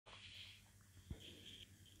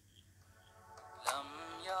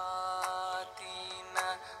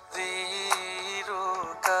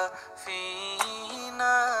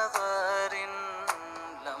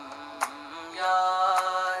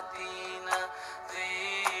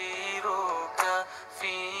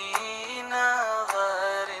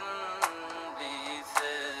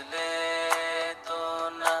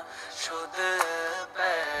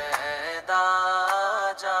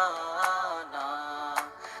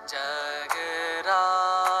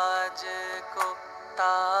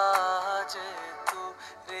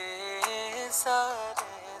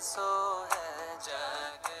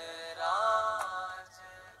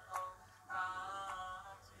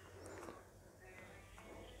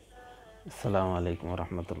আসসালামু আলাইকুম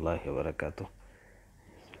রহমতুল্লাহি বারাকাতু।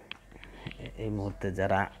 এই মুহূর্তে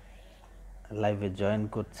যারা লাইভে জয়েন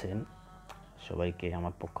করছেন সবাইকে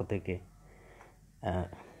আমার পক্ষ থেকে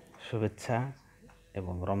শুভেচ্ছা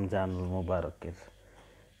এবং রমজানুল মুবারকের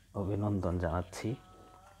অভিনন্দন জানাচ্ছি।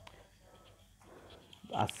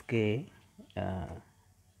 আজকে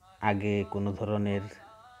আগে কোনো ধরনের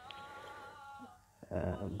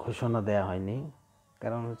ঘোষণা দেয়া হয়নি,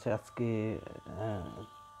 কারণ হচ্ছে আজকে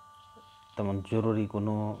তেমন জরুরি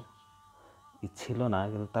কোনো ছিল না,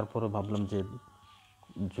 কিন্তু তারপরে ভাবলাম যে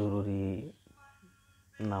জরুরি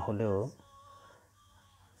না হলেও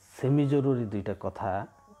সেমি জরুরি দুইটা কথা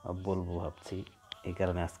বলবো ভাবছি, এই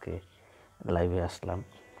কারণে আজকে লাইভে আসলাম।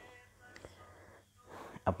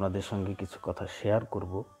 আপনাদের সঙ্গে কিছু কথা শেয়ার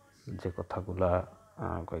করব, যে কথাগুলা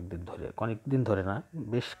অনেকদিন ধরে না,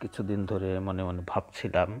 বেশ কিছুদিন ধরে মনে মনে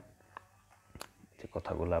ভাবছিলাম যে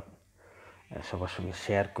কথাগুলা সবার সঙ্গে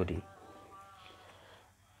শেয়ার করি।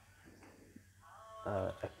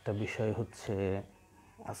 একটা বিষয় হচ্ছে,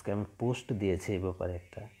 আজকে আমি পোস্ট দিয়েছি এই ব্যাপারে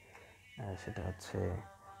একটা, সেটা হচ্ছে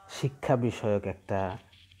শিক্ষা বিষয়ক একটা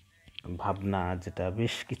ভাবনা, যেটা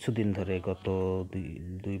বেশ কিছুদিন ধরে গত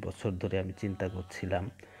দুই বছর ধরে আমি চিন্তা করছিলাম।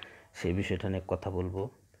 সেই বিষয়টা নিয়ে কথা বলবো।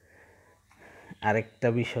 আরেকটা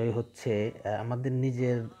বিষয় হচ্ছে আমাদের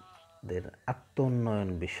নিজেদের আত্ম উন্নয়ন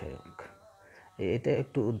বিষয়ক। এটা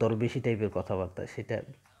একটু দরবেশি টাইপের কথাবার্তা, সেটা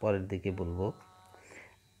পরের দিকে বলবো।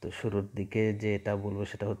 তো শুরুর দিকে যেটা বলবো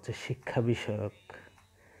সেটা হচ্ছে শিক্ষা বিষয়ক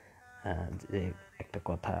যে একটা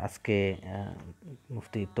কথা। আজকে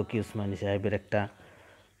মুফতি তকি উসমানী সাহেবের একটা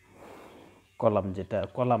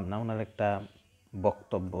কলাম না, ওনার একটা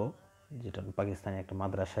বক্তব্য, যেটা পাকিস্তানি একটা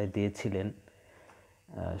মাদ্রাসায় দিয়েছিলেন,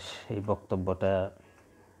 সেই বক্তব্যটা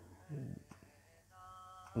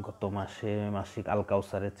গত মাসে মাসিক আল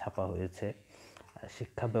কাউসারে ছাপা হয়েছে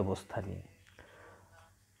শিক্ষা ব্যবস্থা নিয়ে।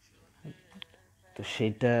 তো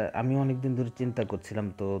সেইটা আমি অনেকদিন ধরে চিন্তা করছিলাম।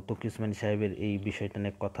 তো তকি উসমানী সাহেবের এই বিষয়টা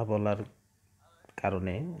নিয়ে কথা বলার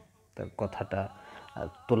কারণে, তার কথাটা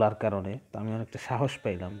তোলার কারণে, তো আমি অনেকটা সাহস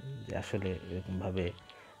পাইলাম যে আসলে এরকমভাবে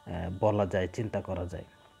বলা যায়, চিন্তা করা যায়।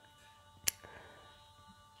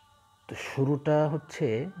 তো শুরুটা হচ্ছে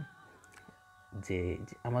যে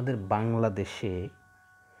আমাদের বাংলাদেশে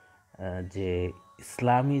যে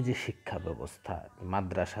ইসলামী যে শিক্ষা ব্যবস্থা,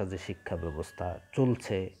 মাদ্রাসা যে শিক্ষা ব্যবস্থা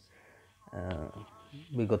চলছে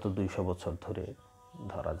বিগত 200 বছর ধরে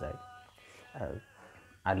ধরা যায়,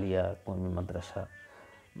 আলিয়া কওমি মাদ্রাসা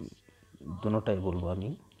দুটোটাই বলবো আমি,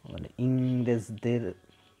 মানে ইংরেজদের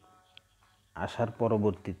আসার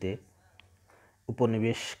পরবর্তীতে,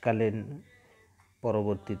 উপনিবেশকালীন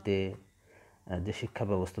পরবর্তীতে যে শিক্ষা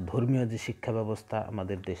ব্যবস্থা, ধর্মীয় যে শিক্ষা ব্যবস্থা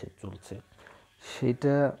আমাদের দেশে চলছে,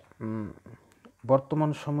 সেটা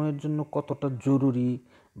বর্তমান সময়ের জন্য কতটা জরুরি,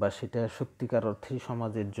 বা সেটা সত্যিকার অর্থেই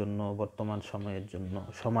সমাজের জন্য, বর্তমান সময়ের জন্য,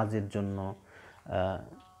 সমাজের জন্য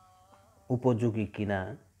উপযোগী কিনা,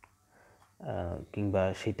 কিংবা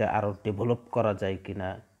সেটা আরও ডেভেলপ করা যায় কিনা,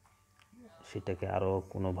 সেটাকে আরও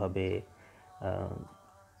কোনোভাবে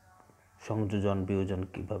সংযোজন বিয়োজন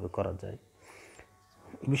কিভাবে করা যায়,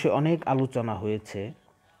 এ বিষয়ে অনেক আলোচনা হয়েছে।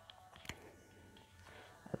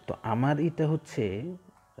 তো আমার এটা হচ্ছে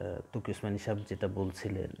তকি উসমানী সাহেব যেটা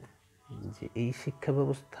বলছিলেন, যে এই শিক্ষা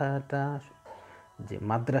ব্যবস্থাটা, যে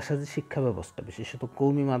মাদ্রাসা যে শিক্ষা ব্যবস্থা, বিশেষত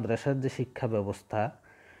কওমি মাদ্রাসার যে শিক্ষা ব্যবস্থা,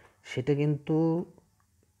 সেটা কিন্তু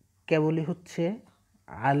কেবলই হচ্ছে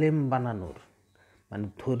আলেম বানানোর, মানে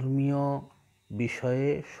ধর্মীয় বিষয়ে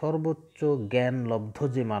সর্বোচ্চ জ্ঞান লব্ধ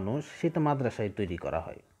যে মানুষ, সেটা মাদ্রাসায় তৈরি করা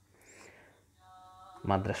হয়।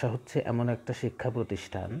 মাদ্রাসা হচ্ছে এমন একটা শিক্ষা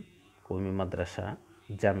প্রতিষ্ঠান, কওমি মাদ্রাসা,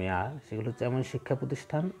 জামিয়া, সেগুলো হচ্ছে এমন শিক্ষা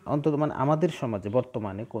প্রতিষ্ঠান, অন্তত মানে আমাদের সমাজে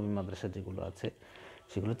বর্তমানে কওমি মাদ্রাসা যেগুলো আছে,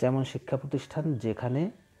 সেগুলো হচ্ছে এমন শিক্ষা প্রতিষ্ঠান যেখানে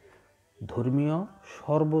ধর্মীয়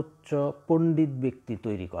সর্বোচ্চ পণ্ডিত ব্যক্তি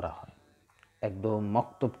তৈরি করা হয়। একদম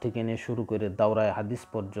মক্তব থেকে নিয়ে শুরু করে দাওরায়ে হাদিস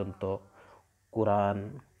পর্যন্ত, কোরআন,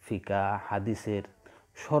 ফিকা, হাদিসের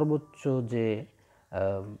সর্বোচ্চ যে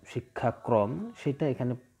শিক্ষাক্রম, সেটা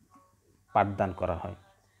এখানে পাঠদান করা হয়।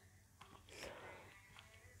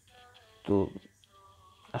 তো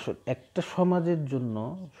আসলে একটা সমাজের জন্য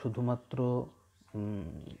শুধুমাত্র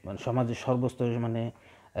মানে সমাজের সর্বস্তরে, মানে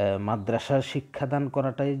মাদ্রাসার শিক্ষাদান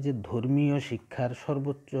করাটাই যে ধর্মীয় শিক্ষার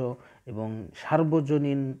সর্বোচ্চ এবং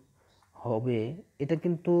সার্বজনীন হবে, এটা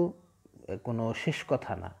কিন্তু কোনো শেষ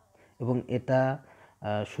কথা না, এবং এটা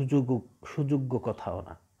সুযোগ্য কথাও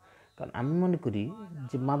না। কারণ আমি মনে করি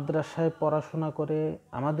যে মাদ্রাসায় পড়াশোনা করে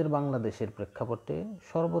আমাদের বাংলাদেশের প্রেক্ষাপটে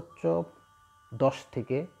সর্বোচ্চ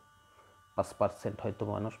 10-5% হয়তো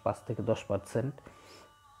মানুষ, 5-10%।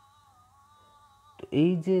 তো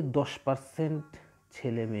এই যে 10%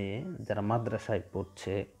 ছেলে মেয়ে যারা মাদ্রাসায়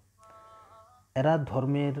পড়ছে, এরা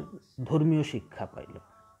ধর্মীয় শিক্ষা পাইল,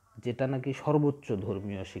 যেটা নাকি সর্বোচ্চ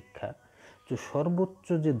ধর্মীয় শিক্ষা। তো সর্বোচ্চ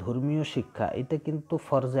যে ধর্মীয় শিক্ষা, এটা কিন্তু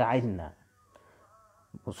ফরজে আইন না।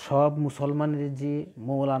 সব মুসলমানের যে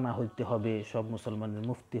মৌলানা হইতে হবে, সব মুসলমানের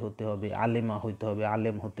মুফতি হতে হবে, আলেমা হইতে হবে,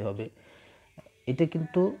 আলেম হতে হবে, এটা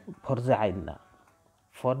কিন্তু ফরজে আইন না।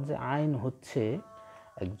 ফরজে আইন হচ্ছে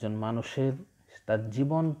একজন মানুষের তার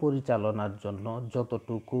জীবন পরিচালনার জন্য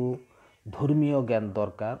যতটুকু ধর্মীয় জ্ঞান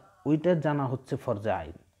দরকার, ওইটা জানা হচ্ছে ফরজে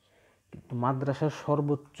আইন। কিন্তু মাদ্রাসার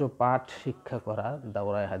সর্বোচ্চ পাঠ শিক্ষা করা,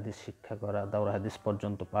 দাওরায়ে হাদিস শিক্ষা করা, দাওরায়ে হাদিস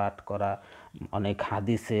পর্যন্ত পাঠ করা, অনেক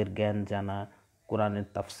হাদিসের জ্ঞান জানা, কোরআনের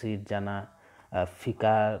তাফসির জানা,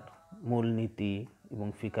 ফিকার মূলনীতি এবং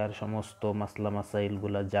ফিকার সমস্ত মাসলা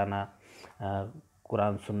মাসাইলগুলো জানা,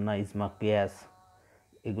 কোরআন সুন্নাহ ইজমা কিয়াস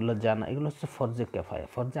এগুলো জানা, এগুলো হচ্ছে ফরজে কেফায়া।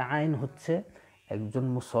 ফরজে আইন হচ্ছে একজন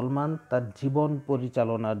মুসলমান তার জীবন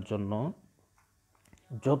পরিচালনার জন্য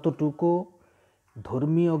যতটুকু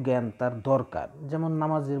ধর্মীয় জ্ঞান তার দরকার, যেমন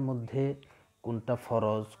নামাজের মধ্যে কোনটা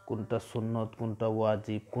ফরজ, কোনটা সুন্নত, কোনটা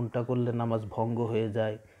ওয়াজিব, কোনটা করলে নামাজ ভঙ্গ হয়ে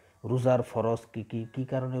যায়, রোজার ফরজ কী কী, কী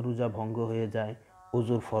কারণে রোজা ভঙ্গ হয়ে যায়,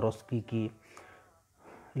 ওজুর ফরজ কী কী,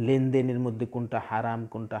 লেনদেনের মধ্যে কোনটা হারাম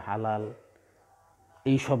কোনটা হালাল,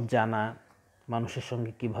 এইসব জানা, মানুষের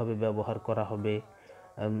সঙ্গে কিভাবে ব্যবহার করা হবে,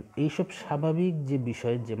 এইসব স্বাভাবিক যে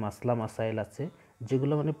বিষয়, যে মাসলা মাসাইল আছে,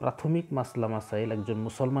 যেগুলো মানে প্রাথমিক মাসলা মাসাইল একজন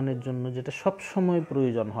মুসলমানের জন্য যেটা সব সময়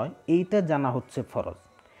প্রয়োজন হয়, এইটা জানা হচ্ছে ফরজ।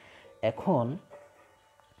 এখন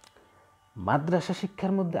মাদ্রাসা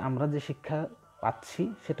শিক্ষার মধ্যে আমরা যে শিক্ষা পাচ্ছি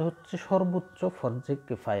সেটা হচ্ছে সর্বোচ্চ ফরজে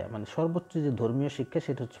কেফায়া, মানে সর্বোচ্চ যে ধর্মীয় শিক্ষা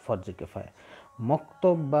সেটা হচ্ছে ফরজে কেফায়া।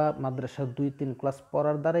 মক্তব বা মাদ্রাসার 2-3 ক্লাস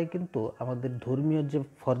পড়ার দ্বারাই কিন্তু আমাদের ধর্মীয় যে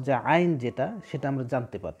ফরজে আইন যেটা, সেটা আমরা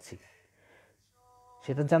জানতে পারছি।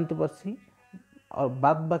 আর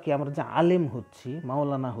বাদ বাকি আমরা যে আলেম হচ্ছি,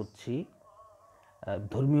 মাওলানা হচ্ছি,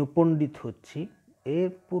 ধর্মীয় পণ্ডিত হচ্ছি, এর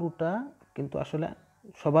পুরোটা কিন্তু আসলে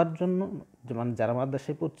সবার জন্য, মানে যারা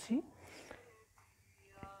মাদ্রাসায় পড়ছি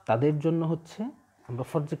তাদের জন্য হচ্ছে আমরা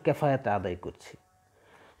ফরজে কেফায়াতে আদায় করছি।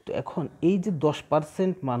 তো এখন এই যে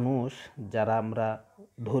 10% মানুষ যারা আমরা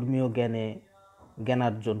ধর্মীয়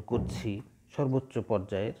জ্ঞানার্জন করছি সর্বোচ্চ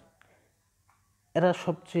পর্যায়ের, এরা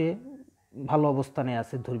সবচেয়ে ভালো অবস্থানে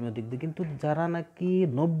আছে ধর্মীয় দিক দিয়ে। কিন্তু যারা নাকি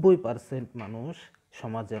 90% মানুষ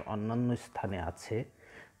সমাজের অন্যান্য স্থানে আছে,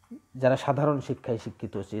 যারা সাধারণ শিক্ষায়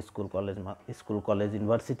শিক্ষিত হচ্ছে, স্কুল কলেজ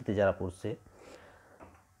ইউনিভার্সিটিতে যারা পড়ছে,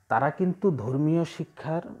 তারা কিন্তু ধর্মীয়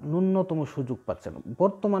শিক্ষার ন্যূনতম সুযোগ পাচ্ছে না।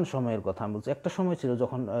 বর্তমান সময়ের কথা আমি বলছি। একটা সময় ছিল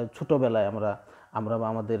যখন ছোটোবেলায় আমরা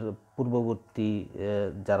আমাদের পূর্ববর্তী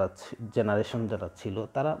যারা জেনারেশন যারা ছিল,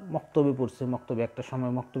 তারা মক্তবে পড়ছে। মক্তবে একটা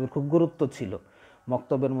সময় মক্তবের খুব গুরুত্ব ছিল।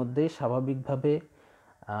 মক্তবের মধ্যে স্বাভাবিকভাবে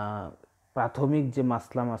প্রাথমিক যে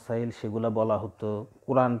মাসলা মাসাইল সেগুলো বলা হতো,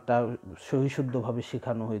 কোরআনটা সহিশুদ্ধভাবে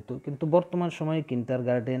শেখানো হতো। কিন্তু বর্তমান সময়ে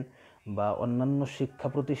কিন্ডারগার্টেন বা অন্যান্য শিক্ষা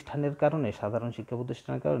প্রতিষ্ঠানের কারণে, সাধারণ শিক্ষা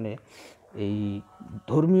প্রতিষ্ঠানের কারণে এই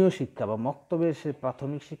ধর্মীয় শিক্ষা বা মক্তবের সে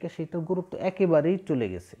প্রাথমিক শিক্ষা, সেটার গুরুত্ব একেবারেই চলে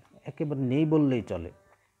গেছে, একেবারে নেই বললেই চলে।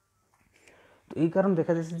 তো এই কারণে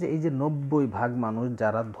দেখা যাচ্ছে যে এই যে 90% মানুষ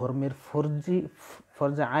যারা ধর্মের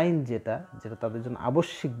ফরজে আইন যেটা তাদের জন্য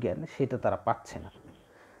আবশ্যিক জ্ঞান, সেটা তারা পাচ্ছে না।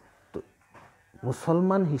 তো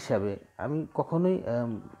মুসলমান হিসাবে আমি কখনোই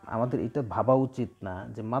আমাদের এটা ভাবা উচিত না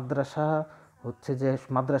যে মাদ্রাসা হচ্ছে যে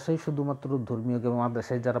মাদ্রাসায় শুধুমাত্র ধর্মীয় জ্ঞান,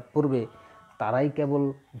 মাদ্রাসায় যারা পড়বে তারাই কেবল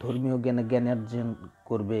ধর্মীয় জ্ঞান অর্জন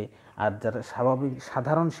করবে, আর যারা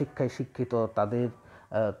সাধারণ শিক্ষায় শিক্ষিত তাদের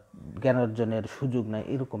জ্ঞান অর্জনের সুযোগ নাই,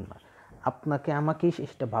 এরকম না। আপনাকে আমাকেই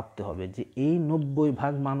সেটা ভাবতে হবে যে এই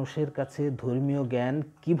 90% মানুষের কাছে ধর্মীয় জ্ঞান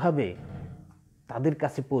কিভাবে তাদের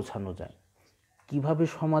কাছে পৌঁছানো যায়, কিভাবে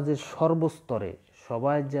সমাজের সর্বস্তরে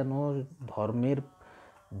সবাই যেন ধর্মের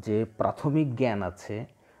যে প্রাথমিক জ্ঞান আছে,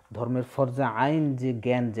 ধর্মের ফরজে আইন যে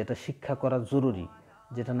জ্ঞান যেটা শিক্ষা করা জরুরি,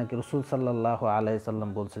 যেটা নাকি রাসূল সাল্লাল্লাহু আলাইহি সাল্লাম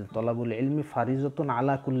বলছেন, তলাবুল ইলমি ফারিজাতুন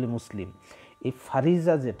আলা কুল্লি মুসলিম। এই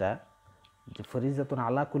ফারিজা যেটা, যে ফরিজাতুন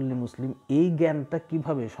আলা কুল্লি মুসলিম, এই জ্ঞানটা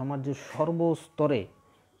কিভাবে সমাজের সর্বস্তরে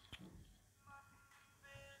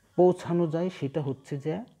পৌঁছানো যায়, সেটা হচ্ছে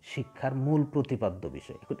যে শিক্ষার মূল প্রতিপাদ্য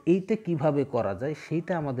বিষয়। এখন এইটা কিভাবে করা যায়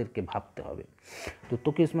সেইটা আমাদেরকে ভাবতে হবে। তো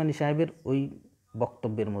তকি উসমানী সাহেবের ওই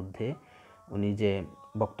বক্তব্যের মধ্যে উনি যে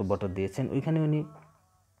বক্তব্যটা দিয়েছেন, ওইখানে উনি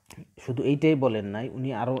শুধু এইটাই বলেন নাই, উনি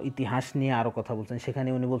আরও ইতিহাস নিয়ে আরও কথা বলছেন। সেখানে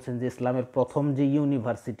উনি বলছেন যে ইসলামের প্রথম যে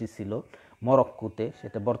ইউনিভার্সিটি ছিল মরক্কোতে,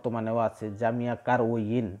 সেটা বর্তমানেও আছে, জামিয়া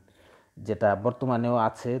কারওয়িন, যেটা বর্তমানেও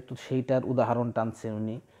আছে, তো সেইটার উদাহরণ টানছেন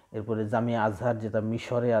উনি। এরপরে জামিয়া আজহার যেটা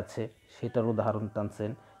মিশরে আছে সেটার উদাহরণ টানছেন।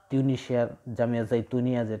 তিউনিশিয়ার জামিয়া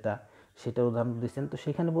জাইতুনিয়া যেটা, সেটার উদাহরণ দিচ্ছেন। তো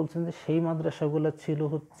সেখানে বলছেন যে সেই মাদ্রাসাগুলো ছিল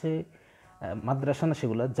হচ্ছে মাদ্রাসা না,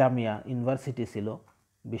 সেগুলো জামিয়া ইউনিভার্সিটি ছিল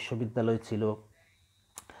বিশ্ববিদ্যালয় ছিল।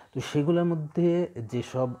 তো সেগুলোর মধ্যে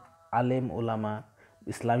যেসব আলেম ওলামা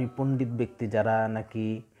ইসলামী পণ্ডিত ব্যক্তি যারা নাকি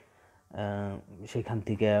সেখান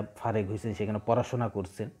থেকে ফারেক হয়েছেন, সেখানে পড়াশোনা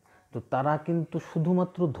করছেন, তো তারা কিন্তু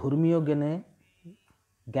শুধুমাত্র ধর্মীয়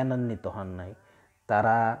জ্ঞানান্বিত হন নাই।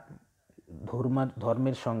 তারা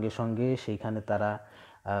ধর্মের সঙ্গে সঙ্গে সেইখানে তারা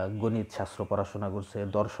গণিত শাস্ত্র পড়াশোনা করছে,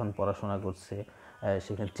 দর্শন পড়াশোনা করছে,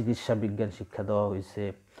 সেখানে চিকিৎসা বিজ্ঞান শিক্ষা দেওয়া হয়েছে,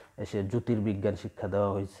 সে জ্যোতির্বিজ্ঞান শিক্ষা দেওয়া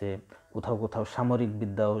হয়েছে, কোথাও কোথাও সামরিক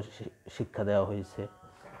বিদ্যাও শিক্ষা দেওয়া হয়েছে।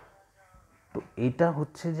 তো এটা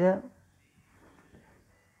হচ্ছে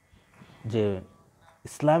যে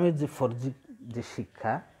ইসলামের যে ফরজি যে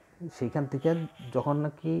শিক্ষা, সেইখান থেকে যখন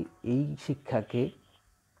নাকি এই শিক্ষাকে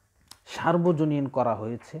সার্বজনীন করা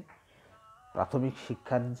হয়েছে, প্রাথমিক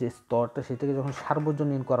শিক্ষার যে স্তরটা সেটাকে যখন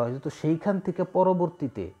সার্বজনীন করা হয়েছে, তো সেইখান থেকে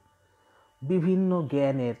পরবর্তীতে বিভিন্ন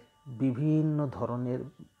জ্ঞানের বিভিন্ন ধরনের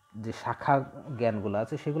যে শাখা জ্ঞানগুলো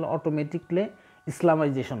আছে সেগুলো অটোমেটিকলি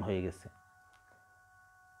ইসলামাইজেশন হয়ে গেছে।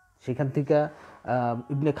 সেখান থেকে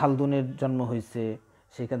ইবনে খালদুনের জন্ম হয়েছে,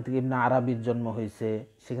 সেখান থেকে ইবনে আরাবির জন্ম হয়েছে,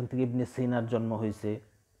 সেখান থেকে ইবনে সিনার জন্ম হয়েছে।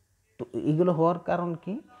 তো এগুলো হওয়ার কারণ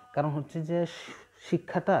কি? কারণ হচ্ছে যে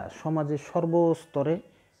শিক্ষাটা সমাজের সর্বস্তরে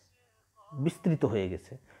বিস্তৃত হয়ে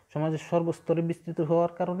গেছে। সমাজের সর্বস্তরে বিস্তৃত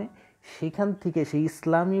হওয়ার কারণে সেখান থেকে সেই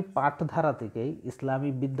ইসলামী পাঠধারা থেকেই, ইসলামী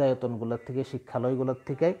বিদ্যায়তনগুলোর থেকে, শিক্ষালয়গুলোর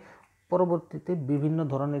থেকে পরবর্তীতে বিভিন্ন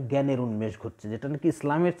ধরনের জ্ঞানের উন্মেষ ঘটছে, যেটা নাকি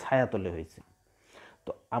ইসলামের ছায়াতলে হয়েছে।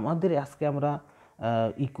 তো আমাদের আজকে আমরা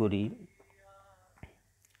করি,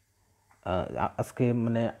 আজকে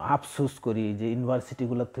মানে আফসোস করি যে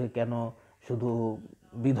ইউনিভার্সিটিগুলোর থেকে কেন শুধু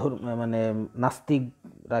মানে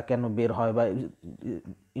নাস্তিকরা কেন বের হয়, বা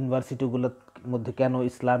ইউনিভার্সিটিগুলোর মধ্যে কেন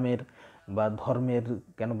ইসলামের বা ধর্মের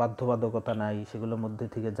কেন বাধ্যবাধকতা নাই, সেগুলোর মধ্যে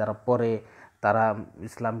থেকে যারা পড়ে তারা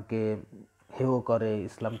ইসলামকে হেয় করে,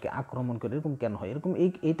 ইসলামকে আক্রমণ করে, এরকম কেন হয়? এরকম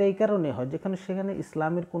এইটাই কারণে হয় যেখানে সেখানে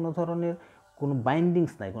ইসলামের কোনো ধরনের কোনো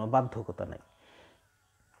বাইন্ডিংস নাই, কোনো বাধ্যকতা নাই।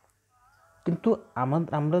 কিন্তু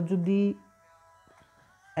আমরা যদি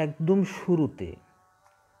একদম শুরুতে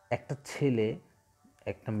একটা ছেলে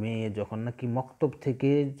একটা মেয়ে যখন নাকি মক্তব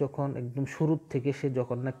থেকে, যখন একদম শুরুর থেকে সে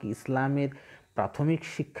যখন নাকি ইসলামের প্রাথমিক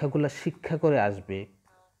শিক্ষাগুলো শিক্ষা করে আসবে,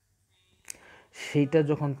 সেইটা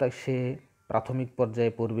যখন সে প্রাথমিক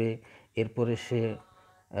পর্যায়ে পড়বে, এরপরে সে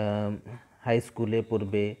হাই স্কুলে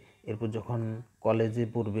পড়বে, এরপর যখন কলেজে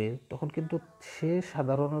পড়বে, তখন কিন্তু সে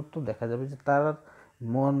সাধারণত দেখা যাবে যে তার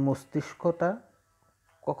মন মস্তিষ্কটা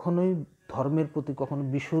কখনোই ধর্মের প্রতি কখনো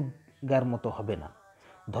বিশুদ্ধার মতো হবে না,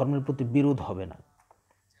 ধর্মের প্রতি বিরোধ হবে না।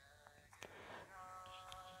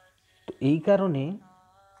 তো এই কারণে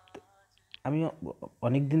আমি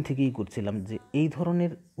অনেক দিন থেকেই করছিলাম যে এই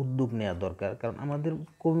ধরনের উদ্যোগ নেওয়া দরকার। কারণ আমাদের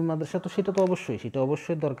কওমি মাদ্রাসা তো সেটা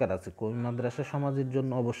অবশ্যই দরকার আছে। কওমি মাদ্রাসা সমাজের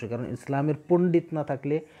জন্য অবশ্যই, কারণ ইসলামের পণ্ডিত না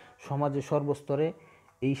থাকলে সমাজের সর্বস্তরে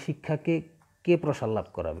এই শিক্ষাকে কে প্রসার লাভ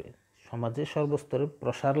করাবে? সমাজের সর্বস্তরে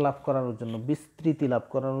প্রসার লাভ করানোর জন্য, বিস্তৃতি লাভ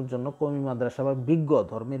করানোর জন্য কওমি মাদ্রাসা বা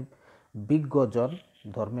ধর্মের বিজ্ঞজন,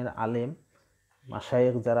 ধর্মের আলেম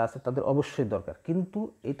মাশায়েখ যারা আছে তাদের অবশ্যই দরকার। কিন্তু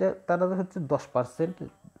এটা তারা হচ্ছে 10%।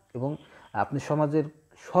 এবং আপনি সমাজের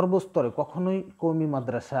সর্বস্তরে কখনোই কওমি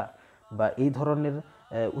মাদ্রাসা বা এই ধরনের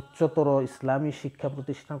উচ্চতর ইসলামী শিক্ষা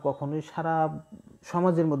প্রতিষ্ঠান কখনোই সারা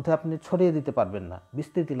সমাজের মধ্যে আপনি ছড়িয়ে দিতে পারবেন না,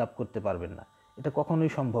 বিস্তৃতি লাভ করতে পারবেন না, এটা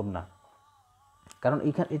কখনোই সম্ভব না। কারণ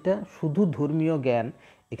এটা শুধু ধর্মীয় জ্ঞান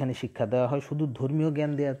এখানে শিক্ষা দেওয়া হয়। শুধু ধর্মীয়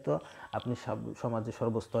জ্ঞান দেওয়া তো আপনি সমাজের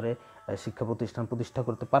সর্বস্তরে শিক্ষা প্রতিষ্ঠান প্রতিষ্ঠা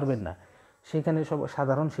করতে পারবেন না। সেখানে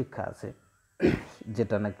সাধারণ শিক্ষা আছে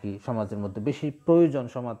যেটা নাকি সমাজের মধ্যে বেশি প্রয়োজন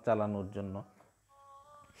সমাজ চালানোর জন্য।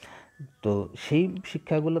 তো সেই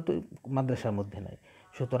শিক্ষাগুলো তো মাদ্রাসার মধ্যে নাই।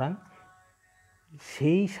 সুতরাং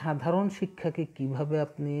সেই সাধারণ শিক্ষাকে কিভাবে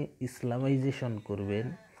আপনি ইসলামাইজেশন করবেন,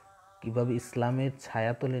 কিভাবে ইসলামের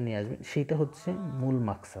ছায়াতলে নিয়ে আসবেন, সেইটা হচ্ছে মূল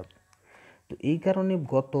মাকসাদ। তো এই কারণে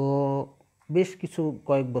গত বেশ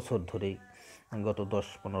কয়েক বছর ধরেই, গত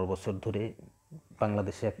 10-15 বছর ধরে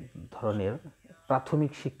বাংলাদেশে এক ধরনের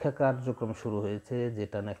প্রাথমিক শিক্ষা কার্যক্রম শুরু হয়েছে,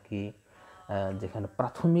 যেটা নাকি যেখানে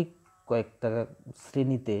প্রাথমিক কয়েকটা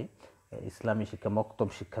শ্রেণীতে ইসলামী শিক্ষা, মক্তব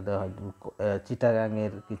শিক্ষা দেওয়া হয়।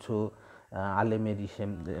 চিটাগাংয়ের কিছু আলেমের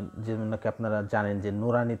যেমন নাকি আপনারা জানেন যে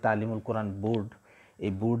নুরানি তালিমুল কোরআন বোর্ড,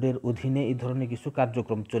 এই বোর্ডের অধীনে এই ধরনের কিছু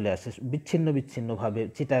কার্যক্রম চলে আসে বিচ্ছিন্নভাবে।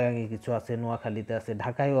 চিটাগাংয়ে কিছু আছে, নোয়াখালীতে আছে,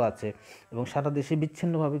 ঢাকায়ও আছে, এবং সারা দেশে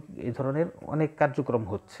বিচ্ছিন্নভাবে এই ধরনের অনেক কার্যক্রম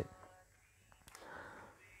হচ্ছে।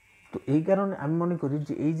 তো এই কারণে আমি মনে করি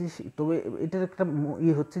যে এই যে, তবে এটার একটা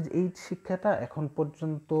হচ্ছে যে এই শিক্ষাটা এখন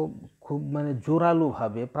পর্যন্ত খুব মানে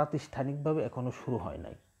জোরালোভাবে প্রাতিষ্ঠানিকভাবে এখনো শুরু হয়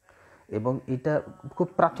নাই। এবং এটা খুব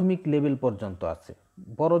প্রাথমিক লেভেল পর্যন্ত আছে,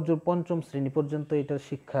 বড় জোর পঞ্চম শ্রেণী পর্যন্ত এটার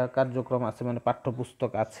শিক্ষা কার্যক্রম আছে, মানে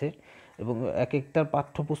পাঠ্যপুস্তক আছে, এবং এক একটা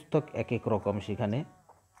পাঠ্যপুস্তক এক এক রকম। সেখানে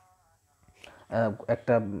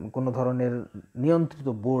একটা কোনো ধরনের নিয়ন্ত্রিত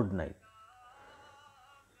বোর্ড নাই।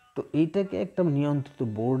 তো এইটাকে একটা নিয়ন্ত্রিত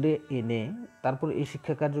বোর্ডে এনে তারপর এই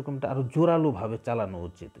শিক্ষা কার্যক্রমটা আরও জোরালোভাবে চালানো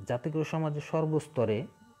উচিত, যাতে করে সমাজের সর্বস্তরে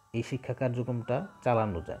এই শিক্ষা কার্যক্রমটা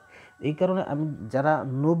চালানো যায়। এই কারণে আমি যারা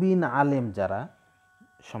নবীন আলেম যারা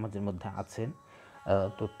সমাজের মধ্যে আছেন,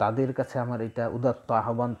 তো তাদের কাছে আমার এটা উদাত্ত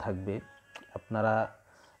আহ্বান থাকবে, আপনারা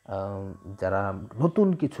যারা নতুন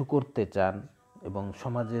কিছু করতে চান এবং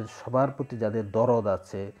সমাজের সবার প্রতি যাদের দরদ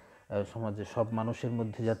আছে, সমাজের সব মানুষের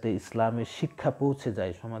মধ্যে যাতে ইসলামের শিক্ষা পৌঁছে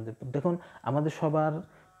যায় সমাজে। দেখুন, আমাদের সবার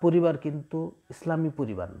পরিবার কিন্তু ইসলামী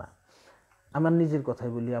পরিবার না। আমার নিজের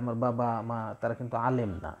কথাই বলি, আমার বাবা মা তারা কিন্তু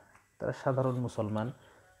আলেম না, তারা সাধারণ মুসলমান,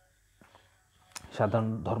 সাধারণ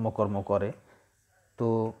ধর্মকর্ম করে। তো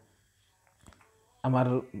আমার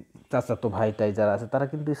চাচাতো ভাইটাই যারা আছে তারা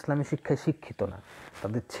কিন্তু ইসলামী শিক্ষায় শিক্ষিত না,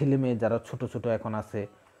 তাদের ছেলে মেয়ে যারা ছোট ছোট এখন আছে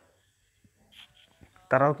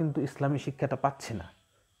তারাও কিন্তু ইসলামী শিক্ষাটা পাচ্ছে না।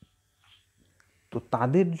 তো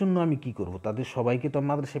তাদের জন্য আমি কি করব? তাদের সবাইকে তো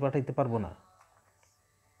মাদ্রাসায় পাঠাইতে পারবো না।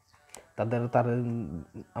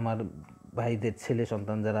 আমার ভাইদের ছেলে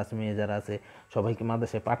সন্তান যারা আছে, মেয়ে যারা আছে, সবাইকে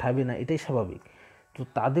মাদ্রাসায় পাঠাবে না, এটাই স্বাভাবিক। তো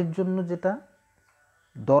তাদের জন্য যেটা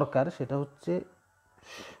দরকার সেটা হচ্ছে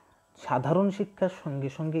সাধারণ শিক্ষার সঙ্গে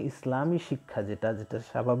সঙ্গে ইসলামী শিক্ষা, যেটা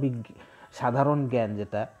স্বাভাবিক সাধারণ জ্ঞান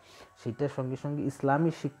যেটা, সেটার সঙ্গে সঙ্গে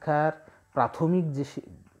ইসলামী শিক্ষার প্রাথমিক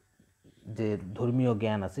যে ধর্মীয়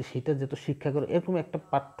জ্ঞান আছে সেটা যেহেতু শিক্ষা করে, এরকম একটা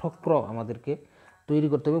পাঠ্যক্রম আমাদেরকে তৈরি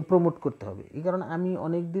করতে হবে এবং প্রমোট করতে হবে। এই কারণে আমি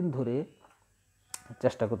অনেক দিন ধরে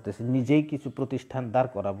চেষ্টা করতেছি নিজেই কিছু প্রতিষ্ঠান দাঁড়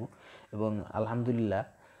করাবো। এবং আলহামদুলিল্লাহ,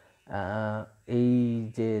 এই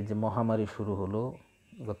যে মহামারী শুরু হলো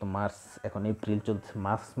গত মার্চ, এখন এপ্রিল চলছে,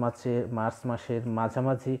 মার্চ মাসের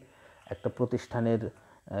মাঝামাঝি একটা প্রতিষ্ঠানের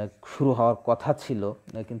শুরু হওয়ার কথা ছিল,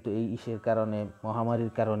 কিন্তু এই কারণে,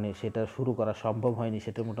 মহামারীর কারণে সেটা শুরু করা সম্ভব হয়নি।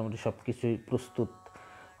 সেটা মোটামুটি সব কিছুই প্রস্তুত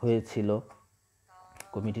হয়েছিল,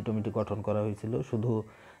 কমিটি গঠন করা হয়েছিল, শুধু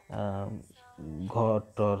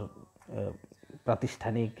ঘরটর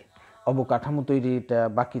প্রাতিষ্ঠানিক অবকাঠামো তৈরিটা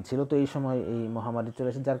বাকি ছিল। তো এই সময় এই মহামারী চলে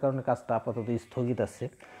আসে, যার কারণে কাজটা আপাতত স্থগিত আছে।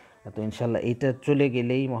 তো ইনশাল্লাহ এইটা চলে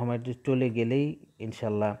গেলেই, মহামারীটি চলে গেলেই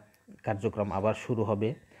ইনশাল্লাহ কার্যক্রম আবার শুরু হবে।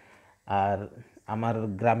 আর আমার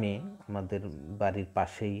গ্রামে, আমাদের বাড়ির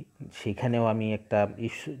পাশেই, সেখানেও আমি একটা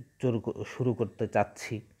শুরু করতে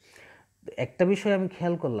চাচ্ছি। একটা বিষয় আমি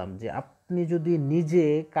খেয়াল করলাম যে আপনি যদি নিজে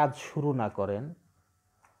কাজ শুরু না করেন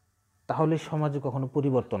তাহলে সমাজে কখনো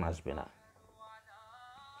পরিবর্তন আসবে না।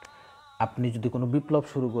 আপনি যদি কোনো বিপ্লব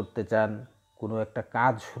শুরু করতে চান, কোনো একটা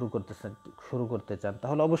কাজ শুরু করতে চান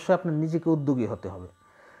তাহলে অবশ্যই আপনার নিজেকে উদ্যোগী হতে হবে।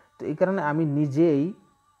 তো এই কারণে আমি নিজেই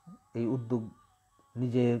এই উদ্যোগ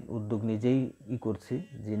নিজেই করছি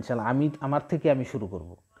যে ইনশাল্লাহ আমার থেকে আমি শুরু করব।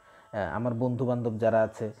 আমার বন্ধু বান্ধব যারা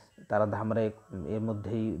আছে তারা ধামরাই এর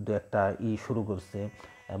মধ্যেই দু একটা শুরু করছে,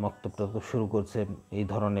 মক্তব শুরু করছে, এই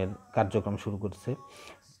ধরনের কার্যক্রম শুরু করছে।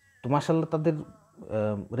 তো মাশাআল্লাহ তাদের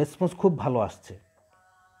রেসপন্স খুব ভালো আসছে।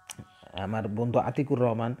 আমার বন্ধু আতিকুর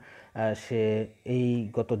রহমান, সে এই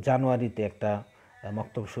গত জানুয়ারিতে একটা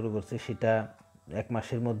মক্তব শুরু করছে, সেটা 1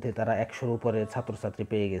 মাসের মধ্যে তারা 100-র উপরে ছাত্রছাত্রী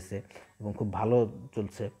পেয়ে গেছে এবং খুব ভালো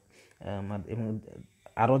চলছে। এবং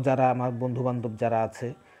আরও যারা আমার বন্ধুবান্ধব যারা আছে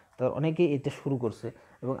তারা অনেকেই এটা শুরু করছে।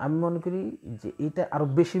 এবং আমি মনে করি যে এটা আরও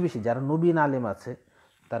বেশি যারা নবীন আলেম আছে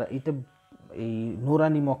তারা এটা, এই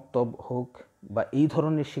নুরানি মক্তব হোক বা এই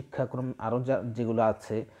ধরনের শিক্ষাক্রম আরও যেগুলো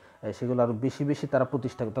আছে সেগুলো আরও বেশি তারা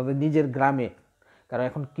প্রতিষ্ঠা করে তাদের নিজের গ্রামে। কারণ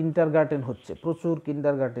এখন কিন্ডারগার্টেন হচ্ছে, প্রচুর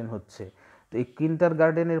কিন্ডারগার্টেন হচ্ছে। তো এই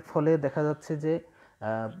কিন্ডারগার্টেনের ফলে দেখা যাচ্ছে যে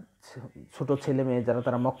ছোট ছেলে মেয়ে যারা,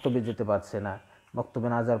 তারা মক্তবে যেতে পারছে না, মক্তবে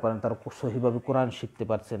না যাওয়ার কারণে তারা সহিভাবে কোরআন শিখতে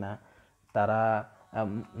পারছে না, তারা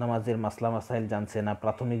নামাজের মাসলা মাসাইল জানছে না,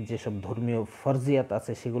 প্রাথমিক যেসব ধর্মীয় ফরজিয়াত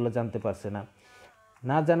আছে সেগুলো জানতে পারছে না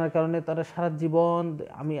জানার কারণে তারা সারা জীবন,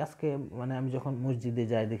 আমি যখন মসজিদে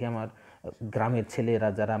যাই দেখি আমার গ্রামের ছেলেরা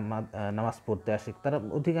যারা নামাজ পড়তে আসে তারা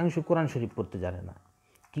অধিকাংশ কোরআন শরীফ পড়তে জানে না।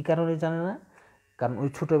 কী কারণে জানে না? কারণ ওই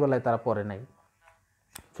ছোটোবেলায় তারা পড়ে নাই।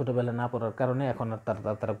 ছোটোবেলায় না পড়ার কারণে এখন আর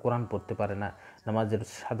তারা কোরআন পড়তে পারে না। নামাজের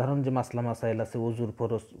সাধারণ যে মাসলা মাসাইল আছে, ওযুর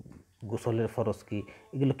ফরজ, গোসলের ফরজ কি,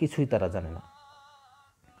 এগুলো কিছুই তারা জানে না।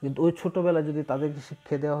 কিন্তু ওই ছোটোবেলায় যদি তাদেরকে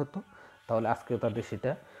শিক্ষা দেওয়া হতো তাহলে আজকেও তাদের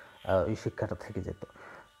সেটা, এই শিক্ষাটা থেকে যেত।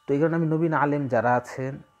 তো এই কারণে আমি নবীন আলেম যারা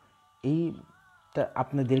আছেন, এইটা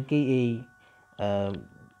আপনাদেরকেই এই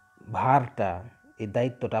ভারটা, এই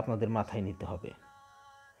দায়িত্বটা আপনাদের মাথায় নিতে হবে।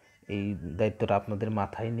 এই দায়িত্বটা আপনাদের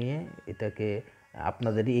মাথায় নিয়ে এটাকে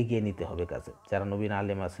আপনাদেরই এগিয়ে নিতে হবে কাজে। যারা নবীন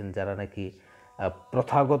আলেম আছেন, যারা নাকি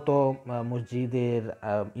প্রথাগত মসজিদের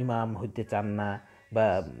ইমাম হইতে চান না বা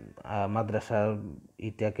মাদ্রাসার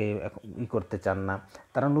এটাকে করতে চান না,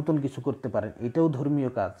 তারা নতুন কিছু করতে পারেন। এটাও ধর্মীয়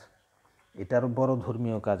কাজ, এটার বড়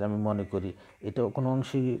ধর্মীয় কাজ আমি মনে করি। এটাও কোনো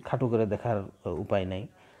অংশে খাটো করে দেখার উপায় নাই।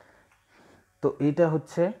 তো এইটা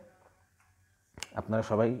হচ্ছে আপনারা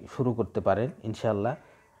সবাই শুরু করতে পারেন ইনশাআল্লাহ।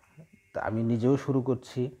 তা আমি নিজেও শুরু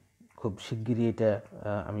করছি, খুব শিগগিরই এটা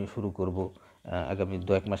আমি শুরু করব আগামী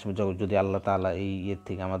 2-1 মাসের মধ্যে, যদি আল্লাহ তাআলা এই ইয়ের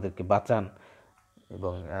থেকে আমাদেরকে বাঁচান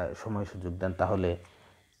এবং সময় সুযোগ দেন, তাহলে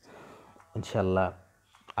ইনশাআল্লাহ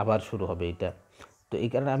আবার শুরু হবে এটা। তো এই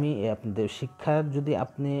কারণে আমি আপনাদের শিক্ষার, যদি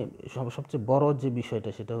আপনি সবচেয়ে বড় যে বিষয়টা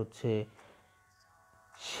সেটা হচ্ছে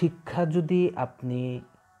শিক্ষা, যদি আপনি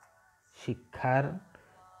শিক্ষার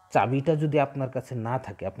চাবিটা যদি আপনার কাছে না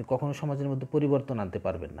থাকে, আপনি কখনো সমাজের মধ্যে পরিবর্তন আনতে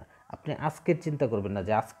পারবেন না। আপনি আজকের চিন্তা করবেন না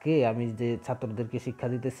যে আজকে আমি যে ছাত্রদেরকে শিক্ষা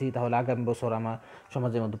দিতেছি তাহলে আগামী বছর আমার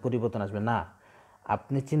সমাজের মধ্যে পরিবর্তন আসবে না।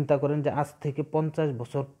 আপনি চিন্তা করেন যে আজ থেকে 50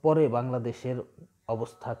 বছর পরে বাংলাদেশের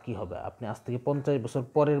অবস্থা কি হবে। আপনি আজ থেকে 50 বছর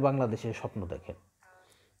পরের বাংলাদেশের স্বপ্ন দেখেন।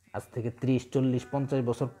 আজ থেকে 30, 40, 50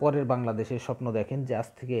 বছর পরের বাংলাদেশের স্বপ্ন দেখেন, যে আজ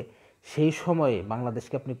থেকে সেই সময়ে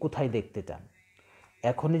বাংলাদেশকে আপনি কোথায় দেখতে চান।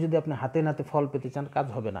 এখনই যদি আপনি হাতে নাতে ফল পেতে চান, কাজ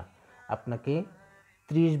হবে না। আপনাকে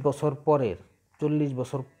 30 বছর পরের, 40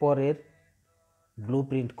 বছর পরের ব্লু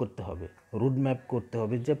প্রিন্ট করতে হবে, রুট ম্যাপ করতে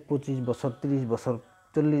হবে, যে 25 বছর, 30 বছর,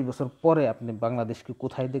 40 বছর পরে আপনি বাংলাদেশকে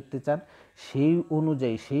কোথায় দেখতে চান। সেই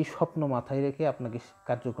অনুযায়ী, সেই স্বপ্ন মাথায় রেখে আপনাকে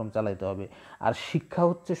কার্যক্রম চালাইতে হবে। আর শিক্ষা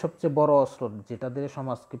হচ্ছে সবচেয়ে বড় অস্ত্র, যেটা দিয়ে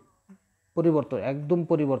সমাজকে পরিবর্তন, একদম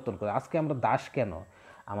পরিবর্তন করে। আজকে আমরা দাস কেন?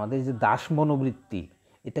 আমাদের যে দাস মনোবৃত্তি,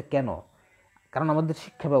 এটা কেন? কারণ আমাদের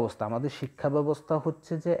শিক্ষা ব্যবস্থা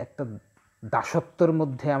হচ্ছে যে একটা দাসত্বের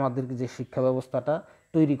মধ্যে আমাদের যে শিক্ষা ব্যবস্থাটা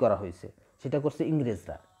তৈরি করা হয়েছে, সেটা করছে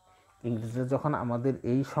ইংরেজরা। যখন আমাদের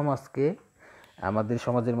এই সমাজকে, আমাদের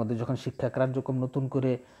সমাজের মধ্যে যখন শিক্ষা কার্যক্রম নতুন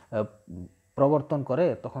করে প্রবর্তন করে,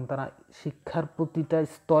 তখন তারা শিক্ষার প্রতিটা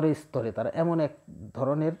স্তরে স্তরে তারা এমন এক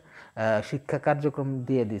ধরনের শিক্ষা কার্যক্রম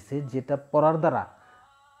দিয়ে দিছে, যেটা পড়ার দ্বারা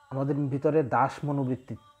আমাদের ভিতরে দাস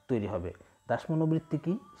মনোবৃত্তি তৈরি হবে। দাস মনোবৃত্তি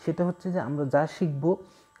কি? সেটা হচ্ছে যে আমরা যা শিখব,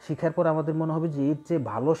 শিখার পর আমাদের মনে হবে যে এর চেয়ে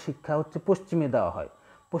ভালো শিক্ষা হচ্ছে পশ্চিমে দেওয়া হয়।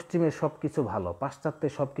 পশ্চিমের সব কিছু ভালো,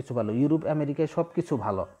 পাশ্চাত্যের সব কিছু ভালো, ইউরোপ আমেরিকায় সব কিছু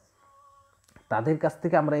ভালো, তাদের কাছ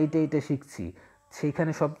থেকে আমরা এইটা শিখছি।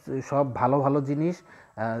 সেইখানে সব সব ভালো ভালো জিনিস,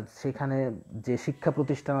 সেখানে যে শিক্ষা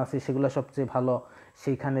প্রতিষ্ঠান আছে সেগুলো সবচেয়ে ভালো,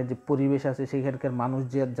 সেইখানে যে পরিবেশ আছে, সেখানকার মানুষ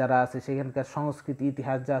যারা আছে, সেখানকার সংস্কৃতি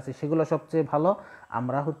ইতিহাস যা আছে সেগুলো সবচেয়ে ভালো,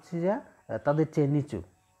 আমরা হচ্ছে যে তাদের চেয়ে নিচু।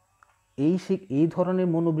 এই ধরনের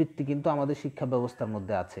মনোবৃত্তি কিন্তু আমাদের শিক্ষা ব্যবস্থার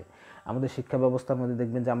মধ্যে আছে। আমাদের শিক্ষা ব্যবস্থার মধ্যে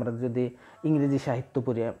দেখবেন যে আমরা যদি ইংরেজি সাহিত্য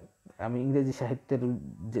পড়ি, আমি ইংরেজি সাহিত্যের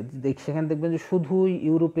সেখানে দেখবেন যে শুধুই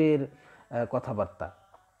ইউরোপের কথাবার্তা,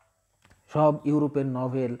 সব ইউরোপের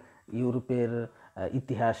নভেল, ইউরোপের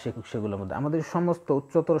ইতিহাস, সেগুলোর মধ্যে আমাদের সমস্ত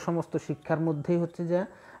উচ্চতর সমস্ত শিক্ষার মধ্যেই হচ্ছে যে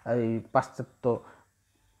এই পাশ্চাত্য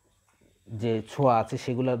যে ছোঁয়া আছে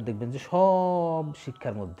সেগুলো দেখবেন যে সব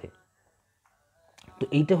শিক্ষার মধ্যে। তো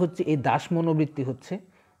এইটা হচ্ছে, এই দাস মনোবৃত্তি হচ্ছে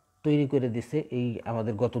তৈরি করে দিছে এই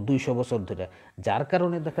আমাদের গত 200 বছর ধরে, যার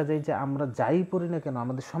কারণে দেখা যায় যে আমরা যাই পড়ি না কেন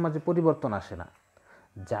আমাদের সমাজে পরিবর্তন আসে না।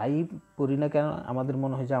 যাই পড়ি না কেন আমাদের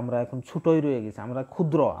মনে হয় যে আমরা এখন ছোটই রয়ে গেছি, আমরা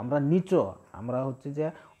ক্ষুদ্র, আমরা নিচ, আমরা হচ্ছে যে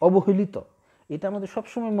অবহেলিত। এটা আমাদের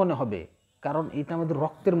সবসময় মনে হবে, কারণ এটা আমাদের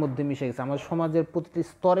রক্তের মধ্যে মিশে গেছে, আমাদের সমাজের প্রতিটি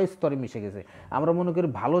স্তরে স্তরে মিশে গেছে। আমরা মনে করি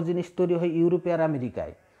ভালো জিনিস তৈরি হয় ইউরোপে আর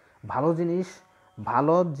আমেরিকায়, ভালো জিনিস,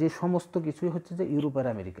 ভালো যে সমস্ত কিছুই হচ্ছে যে ইউরোপ আর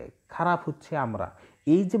আমেরিকায়, খারাপ হচ্ছে আমরা।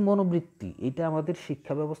 এই যে মনোবৃত্তি, এটা আমাদের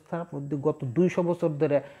শিক্ষা ব্যবস্থার মধ্যে গত 200 বছর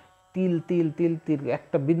ধরে তিল তিল তিল তিল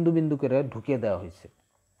একটা বিন্দু বিন্দু করে ঢুকিয়ে দেওয়া হয়েছে।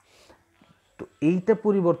 তো এইটা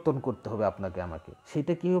পরিবর্তন করতে হবে আপনাকে আমাকে।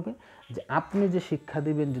 সেটা কি হবে? যে আপনি যে শিক্ষা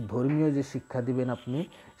দিবেন, যে ধর্মীয় যে শিক্ষা দিবেন আপনি,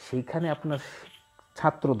 সেইখানে আপনার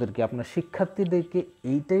ছাত্রদেরকে, আপনার শিক্ষার্থীদেরকে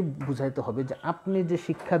এইটাই বুঝাইতে হবে যে আপনি যে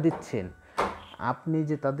শিক্ষা দিচ্ছেন, আপনি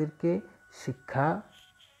যে তাদেরকে শিক্ষা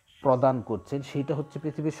প্রদান করছেন, সেইটা হচ্ছে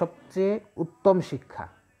পৃথিবীর সবচেয়ে উত্তম শিক্ষা।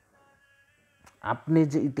 আপনি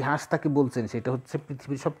যে ইতিহাস তাকে বলছেন সেটা হচ্ছে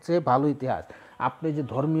পৃথিবীর সবচেয়ে ভালো ইতিহাস। আপনি যে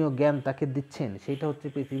ধর্মীয় জ্ঞান তাকে দিচ্ছেন সেটা হচ্ছে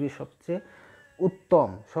পৃথিবীর সবচেয়ে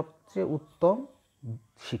উত্তম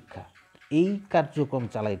শিক্ষা। এই কার্যক্রম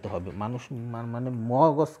চালাইতে হবে মানুষ, মানে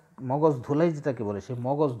মগজ ধুলাই যেটাকে বলে, সেই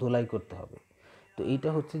মগজ ধুলাই করতে হবে। তো এইটা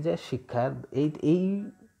হচ্ছে যে শিক্ষার এই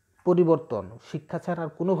পরিবর্তন শিক্ষা ছাড়া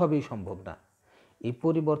আর কোনোভাবেই সম্ভব না। এই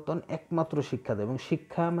পরিবর্তন একমাত্র শিক্ষা দেয়, এবং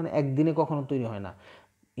শিক্ষা মানে একদিনে কখনো তৈরি হয় না।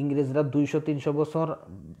 ইংরেজরা 200-300 বছর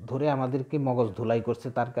ধরে আমাদেরকে মগজ ধুলাই করছে,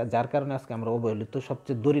 যার কারণে আজকে আমরা অবহেলিত,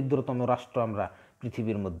 সবচেয়ে দরিদ্রতম রাষ্ট্র আমরা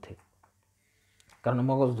পৃথিবীর মধ্যে। কারণ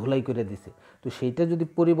মগজ ধুলাই করে দিছে। তো সেইটা যদি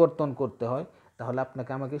পরিবর্তন করতে হয় তাহলে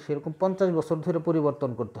আপনাকে আমাকে সেরকম 50 বছর ধরে পরিবর্তন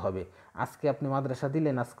করতে হবে। আজকে আপনি মাদ্রাসা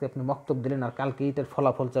দিলেন, আজকে আপনি মক্তব দিলেন, আর কালকে এটার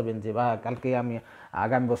ফলাফল চাবেন যে বা কালকে আমি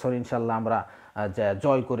আগামী বছর ইনশাল্লাহ আমরা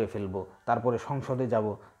জয় করে ফেলবো, তারপরে সংসদে যাব,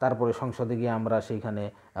 তারপরে সংসদে গিয়ে আমরা সেইখানে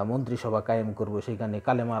মন্ত্রিসভা কায়েম করব, সেইখানে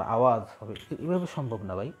কালেমার আওয়াজ হবে। এইভাবে সম্ভব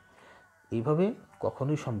না ভাই, এইভাবে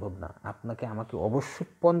কখনোই সম্ভব না। আপনাকে আমাকে অবশ্যই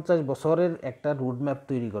 50 বছরের একটা রোডম্যাপ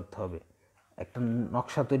তৈরি করতে হবে, একটা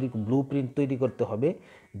নকশা তৈরি, ব্লু প্রিন্ট তৈরি করতে হবে,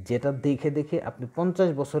 যেটা দেখে দেখে আপনি 50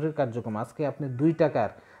 বছরের কার্যক্রম, আজকে আপনি 2 টাকার,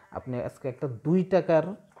 আপনি আজকে একটা 2 টাকার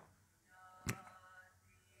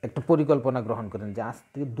একটা পরিকল্পনা গ্রহণ করেন যে আজ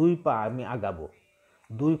থেকে 2 পা আমি আগাবো,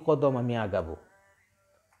 2 কদম আমি আগাবো,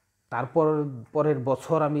 তারপর পরের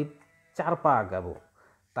বছর আমি 4 পা আগাবো,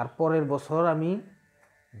 তারপরের বছর আমি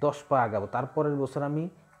 10 পা আগাবো, তারপরের বছর আমি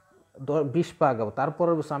 20 পা আগাবো,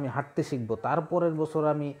 তারপরের বছর আমি হাঁটতে শিখবো, তারপরের বছর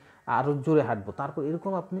আমি আরও জোরে হাঁটবো, তারপর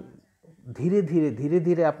এরকম আপনি ধীরে ধীরে ধীরে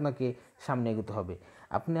ধীরে আপনাকে সামনে এগোতে হবে।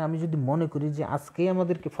 আমি যদি মনে করি যে আজকেই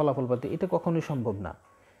আমাদেরকে ফলাফল পাতে, এটা কখনোই সম্ভব না।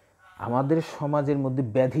 আমাদের সমাজের মধ্যে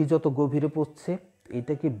ব্যাধি যত গভীরে পড়ছে,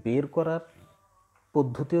 এটাকে বের করার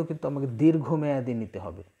পদ্ধতিও কিন্তু আমাকে দীর্ঘমেয়াদী নিতে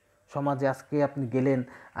হবে। সমাজে আজকে আপনি গেলেন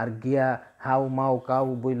আর গিয়া হাউ মাউ কাউ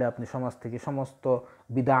বইলে আপনি সমাজ থেকে সমস্ত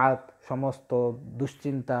বিদাত, সমস্ত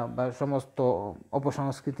দুশ্চিন্তা বা সমস্ত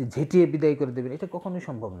অপসংস্কৃতি ঝেঁটিয়ে বিদায় করে দেবেন, এটা কখনোই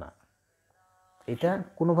সম্ভব না। এটা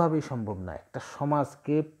কোনোভাবেই সম্ভব না। একটা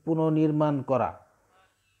সমাজকে পুনর্নির্মাণ করা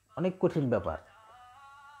অনেক কঠিন ব্যাপার,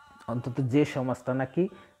 অন্তত যে সমাজটা নাকি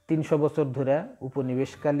 300 বছর ধরে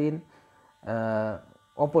উপনিবেশকালীন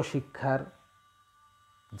অপশিক্ষার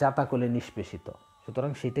জাতাকলে নিষ্পেষিত।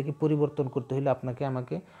 সুতরাং সেটাকে পরিবর্তন করতে হলে আপনাকে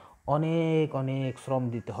আমাকে অনেক অনেক শ্রম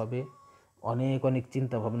দিতে হবে, অনেক অনেক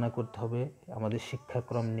চিন্তা ভাবনা করতে হবে আমাদের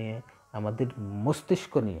শিক্ষাক্রম নিয়ে, আমাদের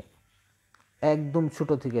মস্তিষ্ক নিয়ে। একদম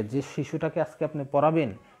ছোটো থেকে যে শিশুটাকে আজকে আপনি পড়াবেন,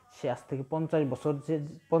 সে আজ থেকে 50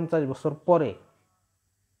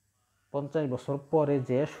 বছর পরে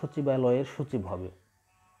যে সচিবালয়ের সচিব হবে।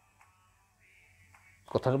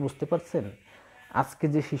 কথাটা বুঝতে পারছেন? আজকে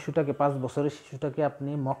যে শিশুটাকে 5 বছরের শিশুটাকে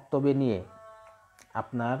আপনি মক্তবে নিয়ে,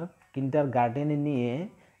 আপনার কিন্ডার গার্ডেনে নিয়ে,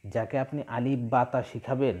 যাকে আপনি আলিফ বাতা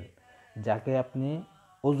শিখাবেন, যাকে আপনি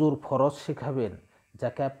অজুর ফরজ শিখাবেন,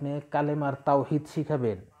 যাকে আপনি কালেমার তাওহিদ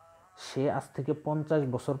শিখাবেন, সে আজ থেকে 50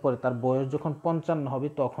 বছর পরে, তার বয়স যখন 55 হবে,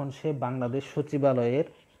 তখন সে বাংলাদেশ সচিবালয়ের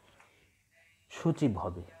সচিব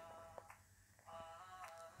হবে।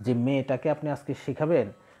 যে মেয়েটাকে আপনি আজকে শিখাবেন,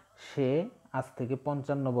 সে আজ থেকে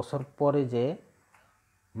 55 বছর পরে যে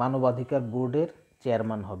মানবাধিকার বোর্ডের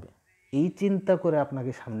চেয়ারম্যান হবে। এই চিন্তা করে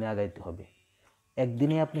আপনাকে সামনে আগাইতে হবে।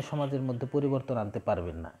 একদিনে আপনি সমাজের মধ্যে পরিবর্তন আনতে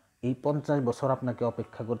পারবেন না। এই 50 বছর আপনাকে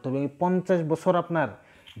অপেক্ষা করতে হবে। এই 50 বছর আপনার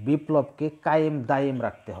বিপ্লবকে কায়েম দায়েম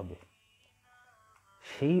রাখতে হবে।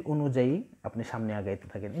 সেই অনুযায়ী আপনি সামনে আগাইতে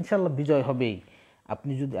থাকেন, ইনশাল্লাহ বিজয় হবেই।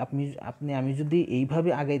 আমি যদি এইভাবে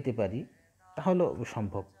আগাইতে পারি তাহলে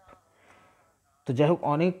সম্ভব। তো যাই হোক,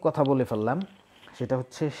 অনেক কথা বলে ফেললাম, সেটা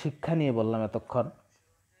হচ্ছে শিক্ষা নিয়ে বললাম এতক্ষণ,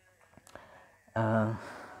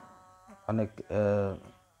 অনেক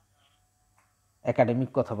একাডেমিক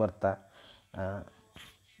কথাবার্তা।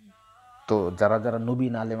 তো যারা যারা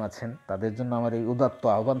নবীন আলেম আছেন তাদের জন্য আমার এই উদাত্ত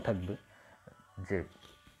আহ্বান থাকবে যে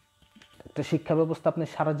একটা শিক্ষা ব্যবস্থা আপনি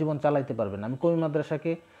সারা জীবন চালাইতে পারবেন। আমি কওমি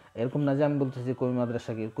মাদ্রাসাকে, এরকম না যে আমি বলতেছি কওমি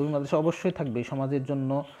মাদ্রাসা অবশ্যই থাকবে এই সমাজের জন্য,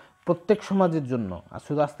 প্রত্যেক সমাজের জন্য, আর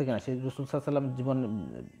শুধু আজ থেকে না, সেই রাসূল সাল্লাল্লাহু আলাইহি ওয়াসাল্লাম জীবন,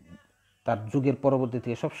 তার যুগের পরবর্তী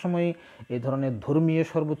থেকে সবসময় এই ধরনের ধর্মীয়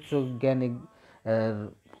সর্বোচ্চ জ্ঞানে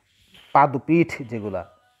পাদপীঠ যেগুলা,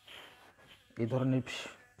 এই ধরনের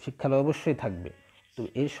শিক্ষালয় অবশ্যই থাকবে। তো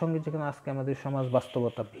এর সঙ্গে যেখানে আজকে আমাদের সমাজ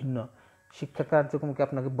বাস্তবতা ভিন্ন, শিক্ষা কার্যক্রমকে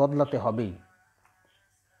আপনাকে বদলাতে হবেই।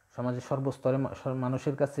 সমাজের সর্বস্তরে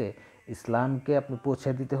মানুষের কাছে ইসলামকে আপনি পৌঁছে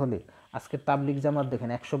দিতে হলে, আজকে তাবলিগ জামাত দেখেন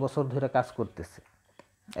 100 বছর ধরে কাজ করতেছে,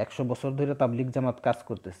 100 বছর ধরে তাবলিগ জামাত কাজ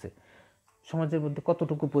করতেছে। সমাজের মধ্যে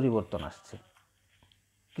কতটুকু পরিবর্তন আসছে?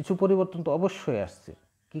 কিছু পরিবর্তন তো অবশ্যই আসছে।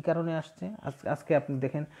 কি কারণে আসছে? আজকে আপনি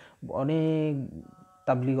দেখেন অনেক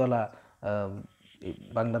তাবলিগওয়ালা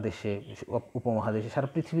বাংলাদেশে, উপমহাদেশে, সারা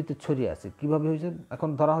পৃথিবীতে ছড়িয়ে আছে। কীভাবে হয়েছে? এখন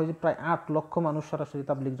ধরা হয়েছে প্রায় 8 লক্ষ মানুষ সরাসরি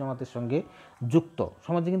তাবলিগ জামাতের সঙ্গে যুক্ত।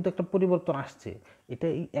 সমাজে কিন্তু একটা পরিবর্তন আসছে, এটা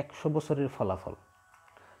এই 100 বছরের ফলাফল।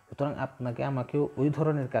 সুতরাং আপনাকে আমাকেও ওই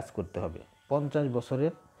ধরনের কাজ করতে হবে। 50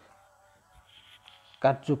 বছরের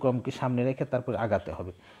কার্যক্রমকে সামনে রেখে তারপর আগাতে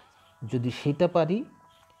হবে। যদি সেটা পারি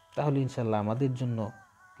তাহলে ইনশাল্লাহ আমাদের জন্য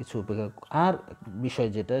কিছু উপকার। আর বিষয়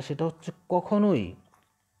যেটা, সেটা হচ্ছে কখনোই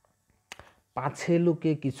পাছে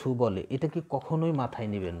লোকে কিছু বলে এটাকে কখনোই মাথায়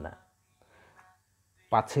নেবেন না।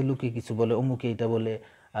 পাছে লোকে কিছু বলে, অমুকে এটা বলে,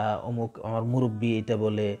 অমুক আমার মুরব্বী এটা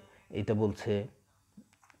বলে, এটা বলছে,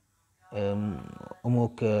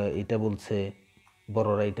 অমুক এটা বলছে,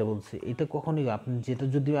 বড়রা এটা বলছে, এটা কখনোই আপনি যেটা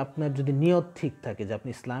যদি আপনার যদি নিয়ত ঠিক থাকে যে আপনি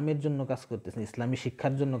ইসলামের জন্য কাজ করতেছেন, ইসলামী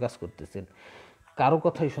শিক্ষার জন্য কাজ করতেছেন, কারো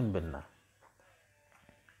কথাই শুনবেন না।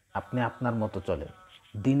 আপনি আপনার মতো চলেন,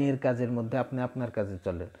 দিনের কাজের মধ্যে আপনি আপনার কাজে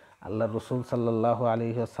চলেন। আল্লাহ রসুল সাল্লাল্লাহু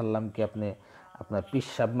আলাইহি ওয়াসাল্লামকে আপনি আপনার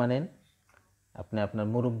পিসাব মানেন, আপনি আপনার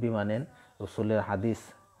মুরব্বী মানেন, রসুলের হাদিস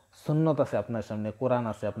সুন্নত আছে আপনার সামনে, কোরআন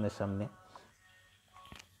আছে আপনার সামনে,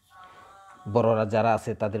 বড়রা যারা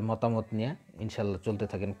আছে তাদের মতামত নিয়ে ইনশাল্লাহ চলতে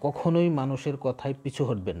থাকেন, কখনোই মানুষের কথায় পিছু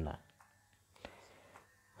হটবেন না।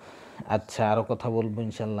 আচ্ছা, আরও কথা বলবো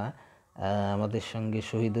ইনশাল্লাহ। আমাদের সঙ্গে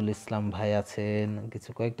শহীদুল ইসলাম ভাই আছেন, কিছু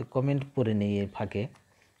কয়েকটি কমেন্ট পড়ে নিই এই ফাঁকে,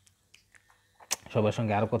 সবার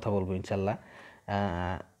সঙ্গে আরও কথা বলবো ইনশাল্লাহ।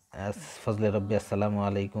 ফজলে রব্বি আসসালামু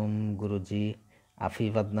আলাইকুম গুরুজি।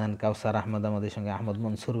 আফিফ আদনান, কাউসার আহমদ আমাদের সঙ্গে, আহমদ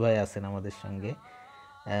মনসুর ভাই আছেন আমাদের সঙ্গে,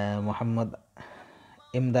 মোহাম্মদ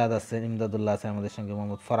ইমদাদ আছেন, ইমদাদুল্লাহ আছেন আমাদের সঙ্গে,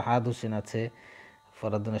 মোহাম্মদ ফরহাদ হোসেন আছে,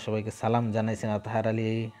 ফরহাদুনের সবাইকে সালাম জানাইছেন, আতহার আলী,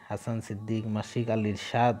 হাসান সিদ্দিক, মাসিক আল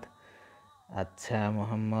ইরশাদ, আচ্ছা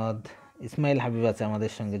মোহাম্মদ ইসমাইল হাবিব আছে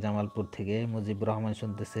আমাদের সঙ্গে জামালপুর থেকে, মুজিবুর রহমান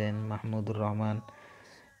শুনতেছেন, মাহমুদুর রহমান,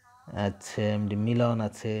 আচ্ছা এমডি মিলন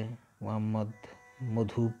আছে, মোহাম্মদ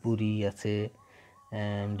মধুপুরি আছে,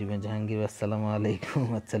 এমডি জাহাঙ্গীর, আসসালামু আলাইকুম।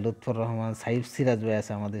 আচ্ছা লুৎফর রহমান, সাইফ সিরাজ ভাই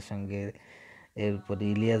আছে আমাদের সঙ্গে, এরপরে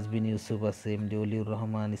ইলিয়াস বিন ইউসুফ আছে, এমডি অলিউর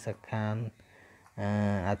রহমান, ইসাক খান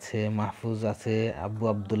আছে, মাহফুজ আছে, আবু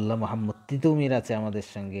আবদুল্লাহ, মোহাম্মদ তিতুমির আছে আমাদের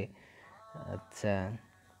সঙ্গে, আচ্ছা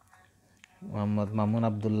মোহাম্মদ মামুন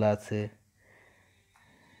আবদুল্লাহ আছে,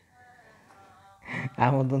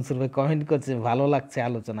 আহমদ মনসুর ভাই কমেন্ট করছে ভালো লাগছে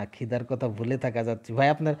আলোচনা, খিদার কথা ভুলে থাকা যাচ্ছে। ভাই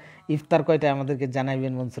আপনার ইফতার কয়টায় আমাদেরকে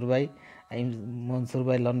জানাইবেন মনসুর ভাই। মনসুর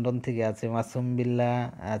ভাই লন্ডন থেকে আছে, মাসুম বিল্লাহ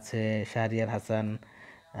আছে, শাহরিয়ার হাসান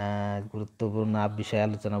গুরুত্বপূর্ণ বিষয়ে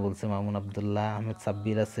আলোচনা বলছে, মামুন আবদুল্লাহ, আহমেদ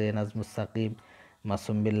সাব্বির আছে, নাজমুস সাকিব,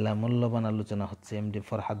 মাসুম বিল্লাহ, মূল্যবান আলোচনা হচ্ছে, এমডি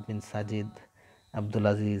ফরহাদ বিন সাজিদ, আব্দুল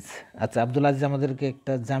আজিজ। আচ্ছা আব্দুল আজিজ আমাদেরকে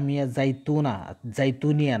একটা জামিয়া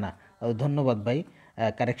জাইতুনিয়া না, ধন্যবাদ ভাই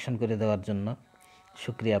কারেকশন করে দেওয়ার জন্য,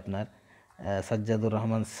 শুক্রিয়া আপনার। সাজ্জাদুর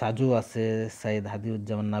রহমান সাজু আছে, সাইদ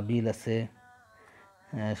হাদিউজ্জামান নাবিল আছে,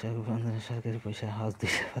 সরকারি পয়সা হজ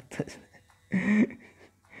দিতে পারতেছে।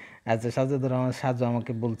 আচ্ছা সাজ্জাদুর রহমান সাজু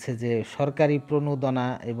আমাকে বলছে যে সরকারি প্রণোদনা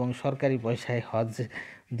এবং সরকারি পয়সায় হজ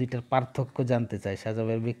দুইটার পার্থক্য জানতে চাই,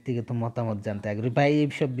 সাজাবের ব্যক্তিগত মতামত জানতে আগ্রহী। ভাই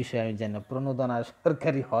এইসব বিষয়ে আমি জানি না, প্রণোদনা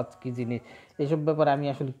সরকারি হজ কি জিনিস এসব ব্যাপারে আমি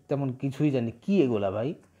আসলে তেমন কিছুই জানি, কি এগুলা ভাই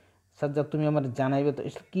সাজ্জাদ তুমি আমার জানাইবে তো,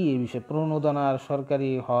 কি এই বিষয়ে প্রণোদনা আর সরকারি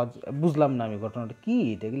হজ বুঝলাম না আমি, ঘটনাটা কি,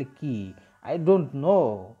 এটা এগুলি কি, I don't know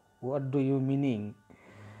what do you meaning.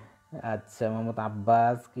 আচ্ছা মোহাম্মদ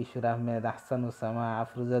আব্বাস, কিশোর আহমেদ, আহসান ওসামা,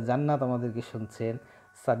 আফরুজা জান্নাত আমাদেরকে শুনছেন,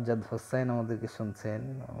 সাজ্জাদ হোসেন আমাদেরকে শুনছেন,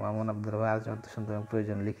 মামুন আব্দুর রহমান আজ শুনতে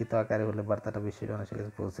প্রয়োজন, লিখিত আকারে হলে বার্তাটা বেশি মানুষের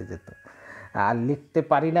কাছে পৌঁছে যেত, আর লিখতে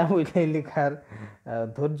পারি না ওইটাই, লেখার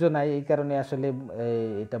ধৈর্য নাই, এই কারণে আসলে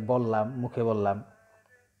এটা বললাম, মুখে বললাম।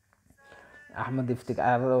 আহমদ ইফতিক,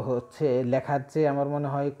 আর হচ্ছে লেখার চেয়ে আমার মনে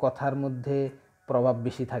হয় কথার মধ্যে প্রভাব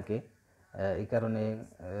বেশি থাকে, এই কারণে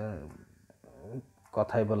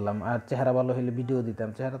কথাই বললাম। আর চেহারা ভালো হলে ভিডিও দিতাম,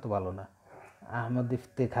 চেহারা তো ভালো না। আহমদ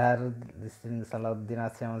ইফতেখার, সালাউদ্দিন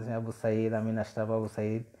আছে আমাদের, আবু সাইদ, আমিন আশরাফ, আবু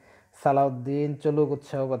সাইদ, সালাউদ্দিন, চলুক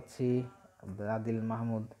উৎসাহ পাচ্ছি, আদিল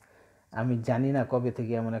মাহমুদ। আমি জানি না কবে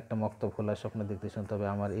থেকে এমন একটা মক্তব খোলার স্বপ্ন দেখতেছেন, তবে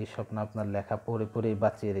আমার এই স্বপ্ন আপনার লেখা পড়ে পড়েই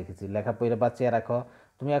বাঁচিয়ে রেখেছি। লেখা পড়ে বাঁচিয়ে রাখো,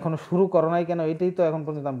 তুমি এখনো শুরু করো নাই কেন, এটাই তো এখন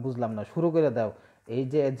পর্যন্ত আমি বুঝলাম না। শুরু করে দাও, এই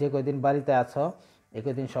যে কয়দিন বাড়িতে আছো এই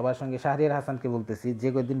কয়দিন সবার সঙ্গে, শাহরিয়ার হাসানকে বলতেছি, যে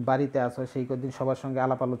কয়দিন বাড়িতে আছো সেই কয়দিন সবার সঙ্গে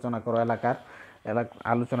আলাপ আলোচনা করো, এলাকার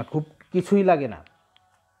আলোচনা, খুব কিছুই লাগে না।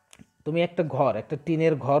 তুমি একটা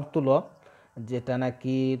টিনের ঘর তুলো, যেটা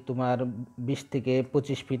নাকি তোমার 20 থেকে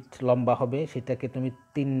 25 ফিট লম্বা হবে, সেটাকে তুমি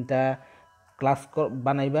 3টা ক্লাস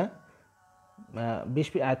বানাইবা, 20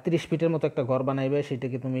 ফিট 30 ফিটের মতো একটা ঘর বানাইবে,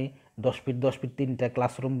 সেটাকে তুমি 10 ফিট 3টা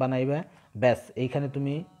ক্লাসরুম বানাইবা, ব্যাস। এইখানে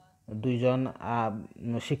তুমি 2জন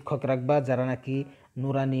শিক্ষক রাখবা, যারা নাকি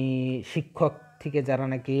নুরানি শিক্ষক থেকে যারা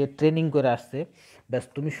নাকি ট্রেনিং করে আসছে, ব্যাস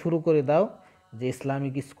তুমি শুরু করে দাও যে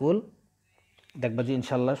ইসলামিক স্কুল, দেখবা যে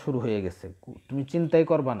ইনশাল্লাহ শুরু হয়ে গেছে, তুমি চিন্তাই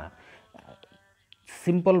করবা না,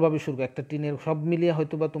 সিম্পলভাবে শুরু। একটা টিনের সব মিলিয়ে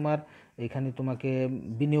হয়তো বা তোমার এখানে তোমাকে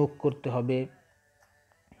বিনিয়োগ করতে হবে,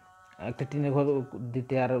 একটা টিনের ঘর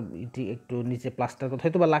দিতে আর এটি একটু নিচে প্লাস্টার করতে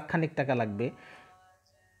হয়তো বা লাখখানেক টাকা লাগবে।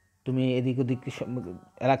 তুমি এদিক ওদিক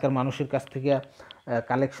এলাকার মানুষের কাছ থেকে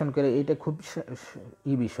কালেকশন করে, এইটা খুব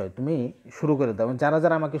বিষয়, তুমি শুরু করে দাও। যারা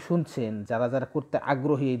যারা আমাকে শুনছেন, যারা যারা করতে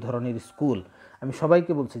আগ্রহী এই ধরনের স্কুল, আমি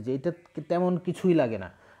সবাইকে বলছি যে এটা তেমন কিছুই লাগে না।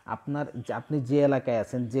 আপনি যে এলাকায়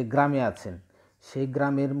আছেন, যে গ্রামে আছেন, সেই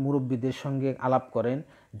গ্রামের মুরব্বীদের সঙ্গে আলাপ করেন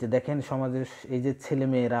যে দেখেন সমাজের এই যে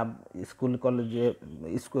ছেলেমেয়েরা স্কুল কলেজে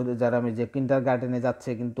স্কুলে যারা আমি যে কিন্ডার গার্ডেনে যাচ্ছে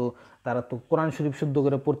কিন্তু তারা তো কোরআন শরীফ শুদ্ধ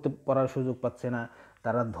করে পড়ার সুযোগ পাচ্ছে না,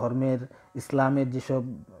 তারা ধর্মের ইসলামের যেসব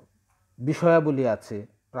বিষয়াবলী আছে,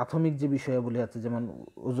 প্রাথমিক যে বিষয়াবলী আছে যেমন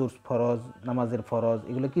ওযুর ফরজ, নামাজের ফরজ,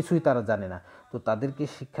 এগুলো কিছুই তারা জানে না। তো তাদেরকে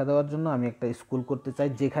শিক্ষা দেওয়ার জন্য আমি একটা স্কুল করতে চাই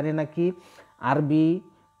যেখানে নাকি আরবি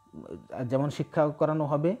যেমন শিক্ষা করানো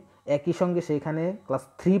হবে, একই সঙ্গে সেখানে ক্লাস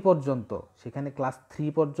 3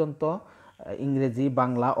 পর্যন্ত ইংরেজি,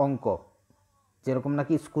 বাংলা, অঙ্ক যেরকম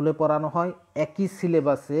নাকি স্কুলে পড়ানো হয় একই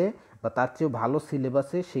সিলেবাসে বা তার চেয়েও ভালো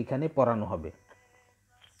সিলেবাসে সেইখানে পড়ানো হবে।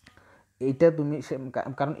 এইটা তুমি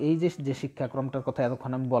কারণ এই যে শিক্ষাক্রমটার কথা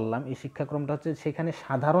এতক্ষণ আমি বললাম, এই শিক্ষাক্রমটা হচ্ছে সেখানে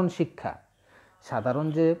সাধারণ শিক্ষা, সাধারণ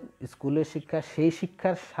যে স্কুলের শিক্ষা, সেই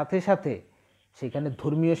শিক্ষার সাথে সাথে সেখানে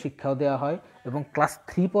ধর্মীয় শিক্ষাও দেওয়া হয় এবং ক্লাস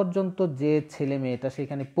 3 পর্যন্ত যে ছেলে মেয়েটা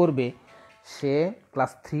সেখানে পড়বে সে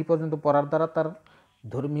ক্লাস 3 পর্যন্ত পড়ার দ্বারা তার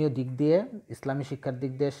ধর্মীয় দিক দিয়ে, ইসলামী শিক্ষার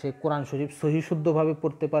দিক দিয়ে সে কোরআন শরীফ সহিশুদ্ধভাবে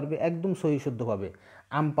পড়তে পারবে, একদম সহিশুদ্ধভাবে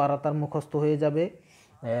আমপারা তার মুখস্থ হয়ে যাবে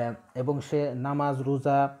এবং সে নামাজ,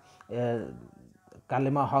 রোজা,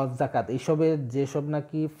 কালেমা, হজ, জাকাত এইসবের যেসব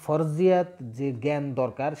নাকি ফরজিয়াত যে জ্ঞান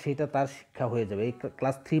দরকার সেটা তার শিক্ষা হয়ে যাবে এই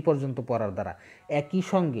ক্লাস 3 পর্যন্ত পড়ার দ্বারা। একই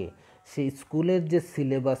সঙ্গে সেই স্কুলের যে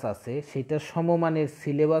সিলেবাস আছে সেটা সমমানের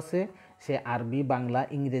সিলেবাসে সে আরবি, বাংলা,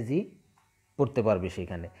 ইংরেজি পড়তে পারবে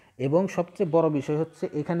সেখানে। এবং সবচেয়ে বড় বিষয় হচ্ছে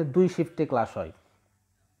এখানে 2 শিফটে ক্লাস হয়,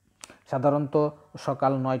 সাধারণত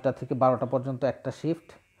সকাল 9টা থেকে 12টা পর্যন্ত একটা শিফট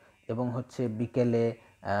এবং হচ্ছে বিকেলে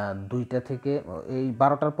 2টা থেকে এই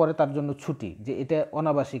 12টার পরে তার জন্য ছুটি, যে এটা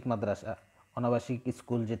অনাবাসিক মাদ্রাসা, অনাবাসিক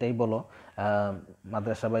স্কুল যেটাই বলো,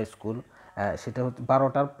 মাদ্রাসা বা স্কুল, সেটা হচ্ছে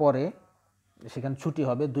 12টার পরে সেখানে ছুটি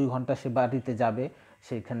হবে, 2 ঘন্টা সে বাড়িতে যাবে,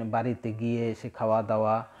 সেখানে বাড়িতে গিয়ে সে খাওয়া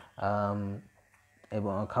দাওয়া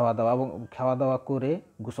এবং খাওয়া দাওয়া করে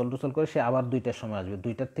গোসল টোসল করে সে আবার 2টার সময় আসবে,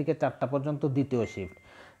 2টার থেকে 4টা পর্যন্ত দ্বিতীয় শিফট।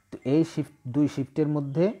 তো এই শিফট 2 শিফটের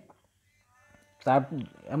মধ্যে তার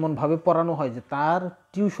এমনভাবে পড়ানো হয় যে তার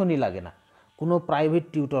টিউশনই লাগে না, কোনো প্রাইভেট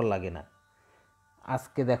টিউটর লাগে না।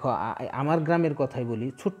 আজকে দেখো আমার গ্রামের কথাই বলি,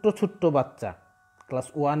 ছোট্ট ছোট্ট বাচ্চা ক্লাস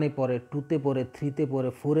 1-এ পড়ে, 2-তে পড়ে, 3-তে পড়ে,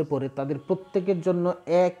 4-এ পড়ে, তাদের প্রত্যেকের জন্য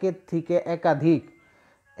একের থেকে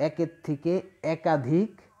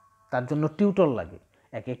একাধিক তার জন্য টিউটর লাগে।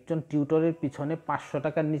 একজন টিউটরের পিছনে 500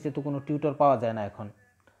 টাকার নিচে তো কোনো টিউটর পাওয়া যায় না, এখন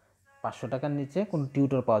 500 টাকার নিচে কোনো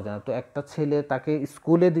টিউটর পাওয়া যায় না। তো একটা ছেলে তাকে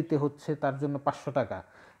স্কুলে দিতে হচ্ছে তার জন্য 500 টাকা,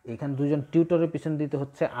 এখানে 2জন টিউটরের পিছনে দিতে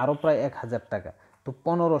হচ্ছে আরও প্রায় 1000 টাকা, তো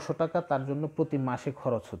 1500 টাকা তার জন্য প্রতি মাসে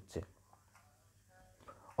খরচ হচ্ছে।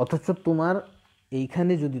 অথচ তোমার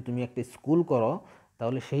এইখানে যদি তুমি একটা স্কুল করো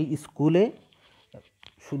তাহলে সেই স্কুলে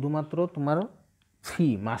শুধুমাত্র তোমার ফি,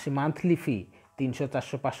 মান্থলি ফি 300,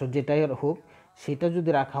 400, 500 যেটাই হোক, সেটা যদি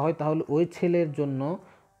রাখা হয় তাহলে ওই ছেলের জন্য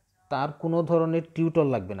তার কোনো ধরনের টিউটর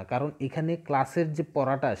লাগবে না, কারণ এখানে ক্লাসের যে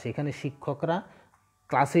পড়াটা সেখানে শিক্ষকরা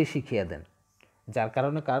ক্লাসেই শিখিয়ে দেন, যার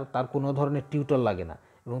কারণে তার কোনো ধরনের টিউটর লাগে না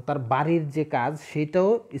এবং তার বাড়ির যে কাজ সেটাও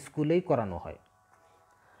স্কুলেই করানো হয়।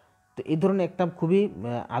 তো এই ধরনের একটা খুবই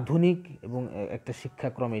আধুনিক এবং একটা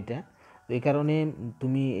শিক্ষাক্রম এটা। তো এই কারণে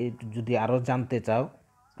তুমি যদি আরও জানতে চাও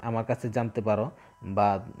আমার কাছে জানতে পারো, বা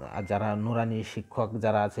যারা নুরানি শিক্ষক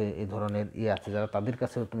যারা আছে এই ধরনের আছে যারা, তাদের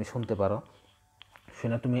কাছেও তুমি শুনতে পারো।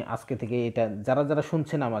 শুনে তুমি আজকে থেকে এটা যারা যারা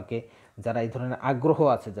শুনছেন আমাকে, যারা এই ধরনের আগ্রহ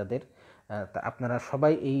আছে যাদের, আপনারা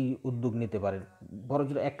সবাই এই উদ্যোগ নিতে পারেন। বড়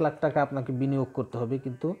জোর 1 লাখ টাকা আপনাকে বিনিয়োগ করতে হবে,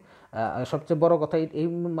 কিন্তু সবচেয়ে বড় কথা এই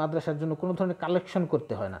মাদ্রাসার জন্য কোনো ধরনের কালেকশন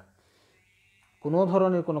করতে হয় না,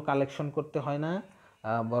 কোনো কালেকশন করতে হয় না,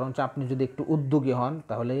 বরঞ্চ আপনি যদি একটু উদ্যোগী হন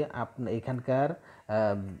তাহলে আপনি এখানকার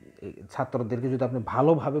ছাত্রদেরকে যদি আপনি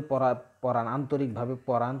ভালোভাবে পড়ান, আন্তরিকভাবে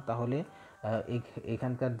পড়ান, তাহলে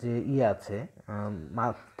এখানকার যে আছে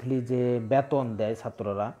মান্থলি যে বেতন দেয়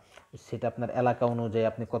ছাত্ররা, সেটা আপনার এলাকা অনুযায়ী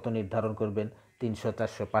আপনি কত নির্ধারণ করবেন, 300,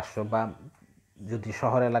 400, 500, বা যদি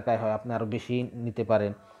শহর এলাকায় হয় আপনি আরও বেশি নিতে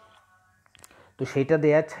পারেন। তো সেইটা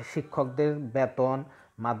দেয়া শিক্ষকদের বেতন,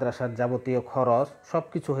 মাদ্রাসার যাবতীয় খরচ সব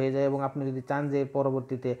কিছু হয়ে যায়। এবং আপনি যদি চান যে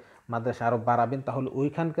পরবর্তীতে মাদ্রাসা আরও বাড়াবেন তাহলে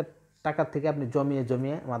ওইখানকার টাকা থেকে আপনি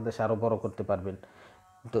জমিয়ে মাদ্রাসা আরও বড় করতে পারবেন।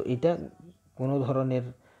 তো এটা কোনো ধরনের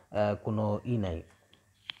কোনো নাই,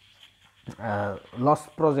 লস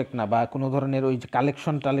প্রজেক্ট না, বা কোনো ধরনের ওই যে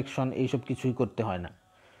কালেকশন এইসব কিছুই করতে হয় না।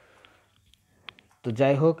 তো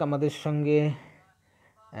যাই হোক, আমাদের সঙ্গে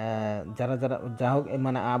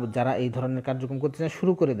যারা এই ধরনের কার্যক্রম করতে চান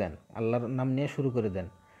শুরু করে দেন, আল্লাহর নাম নিয়ে শুরু করে দেন।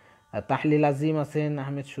 তাহলিল আজিম আছেন,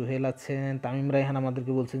 আহমেদ সুহেল আছেন, তামিম রায়হান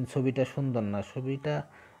আমাদেরকে বলছেন ছবিটা সুন্দর না। ছবিটা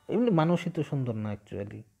এমনি মানুষই তো সুন্দর না,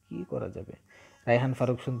 অ্যাকচুয়ালি কী করা যাবে। রায়হান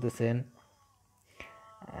ফারুক শুনতেছেন,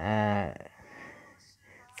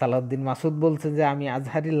 সালাউদ্দিন মাসুদ বলছে যে আমি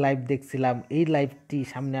আজহারির লাইভ দেখছিলাম, এই লাইভটি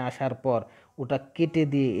সামনে আসার পর ওটা কেটে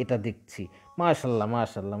দিয়ে এটা দেখছি। মাশাল্লাহ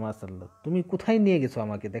মাশাল্লাহ মাশাল্লাহ, তুমি কোথায় নিয়ে গেছো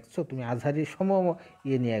আমাকে, দেখছো তুমি আজহারির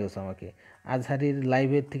নিয়ে গেছো আমাকে। আজহারির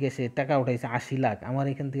লাইভের থেকে সে টাকা উঠাইছে 80 লাখ, আমার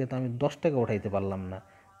এখান থেকে তো আমি 10 টাকা উঠাইতে পারলাম না।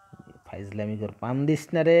 ফাইজলামি কর, পাম দিস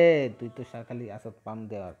না রে, তুই তো খালি আসাদ পাম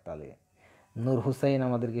দেওয়ার তালে। নূর হুসাইন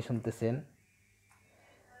আমাদেরকে শুনতেছেন।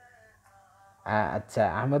 আচ্ছা,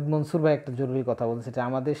 আহমেদ মনসুর ভাই একটা জরুরি কথা বলছে, যে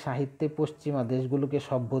আমাদের সাহিত্যে পশ্চিমা দেশগুলোকে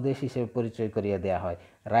সভ্য দেশ হিসেবে পরিচয় করিয়ে দেওয়া হয়।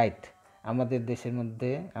 রাইট, আমাদের দেশের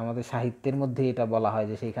মধ্যে, আমাদের সাহিত্যের মধ্যে এটা বলা হয়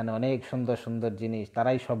যে সেইখানে অনেক সুন্দর সুন্দর জিনিস,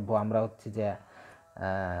 তারাই সভ্য, আমরা হচ্ছে যে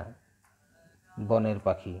বনের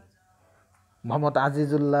পাখি। মোহাম্মদ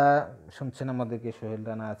আজিজুল্লাহ শুনছেন আমাদেরকে, সোহেল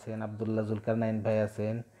রানা আছেন, আবদুল্লাহ জুলকারনাইন ভাই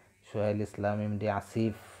আছেন, সোহেল ইসলাম, এমডি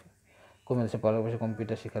আসিফ। কমেছে পরবর্তী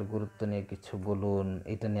কম্পিউটার শেখার গুরুত্ব নিয়ে কিছু বলুন,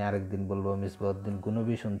 এটা নিয়ে আরেকদিন বলবো। মিসবাউদ্দিন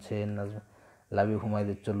গুনবি শুনছেন, লাবি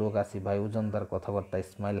হুমায়ুদ্দিন চলুক, আসিফ ভাই ওজনদার কথাবার্তা,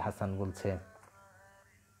 ইসমাইল হাসান বলছে।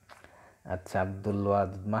 আচ্ছা, আব্দুল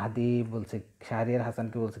ওয়াদ মাহদি বলছে, শাহরিয়ার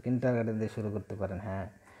হাসানকে বলছে কিন্টার গার্ডেন দিয়ে শুরু করতে পারেন। হ্যাঁ,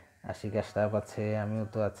 আশিক আশরাফ আছে, আমিও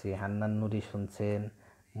তো আছি। হান্নান নুরি শুনছেন,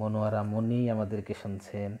 মনোয়ারা মনি আমাদেরকে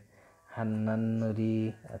শুনছেন। হান্নান নুরি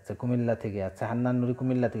আচ্ছা কুমিল্লা থেকে, আচ্ছা হান্নান নুরি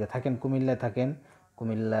কুমিল্লা থেকে থাকেন, কুমিল্লায়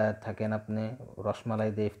থাকেন আপনি, রসমালাই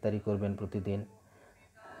দিয়ে ইফতারি করবেন প্রতিদিন।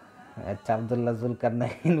 আচ্ছা, আবদুল্লাহ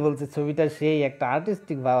জুলকারনাইন বলছে ছবিটা সেই একটা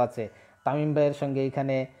আর্টিস্টিক ভাব আছে। তামিম ভাইয়ের সঙ্গে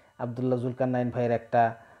এখানে আবদুল্লাহ জুলকারনাইন ভাইয়ের একটা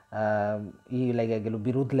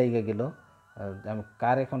বিরোধ লেগে গেল। আমি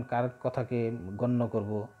কার কথাকে গণ্য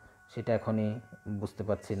করব সেটা এখনই বুঝতে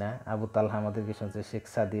পারছি না। আবু তালহা আমাদেরকে শুনছে। শেখ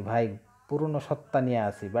সাদি ভাই, পুরনো সত্তা নিয়ে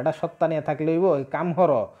আসি, বেটা সত্তা নিয়ে থাকলে হইব, ওই কাম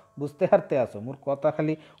হর, বুঝতে হারতে আসো, মোর কথা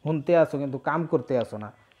খালি শুনতে আসো কিন্তু কাম করতে আসো না।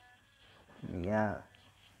 ইয়া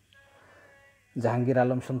জাহাঙ্গীর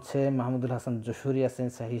আলম শুনছে, মাহমুদুল হাসান যশোরী আছেন,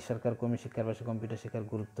 শাহী সরকার কমি শিক্ষার পাশে কম্পিউটার শেখার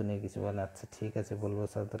গুরুত্ব নিয়ে কিছু বলে। আচ্ছা ঠিক আছে, বলবো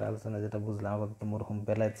স্যারদের আলোচনা যেটা বুঝলাম। আপাতত মরহুম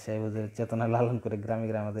বেলায়েত সাহেবের চেতনা লালন করে গ্রামে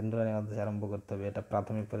গ্রামে আমাদের নুরানি মাদ্রাসা আরম্ভ করতে হবে, এটা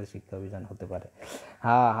প্রাথমিক পরে শিক্ষা অভিযান হতে পারে।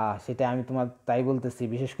 হ্যাঁ, সেটা আমি তোমার তাই বলতেছি।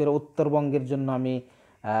 বিশেষ করে উত্তরবঙ্গের জন্য আমি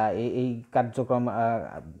এই কার্যক্রম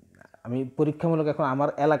আমি পরীক্ষামূলক এখন আমার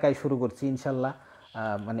এলাকায় শুরু করছি ইনশাল্লাহ।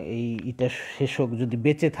 মানে এটা শেষ হোক, যদি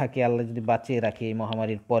বেঁচে থাকে, আল্লাহ যদি বাঁচিয়ে রাখে এই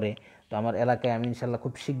মহামারীর পরে, তো আমার এলাকায় আমি ইনশাল্লাহ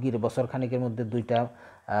খুব শিগগির বছর খানিকের মধ্যে 2টা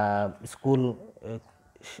স্কুল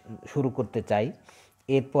শুরু করতে চাই।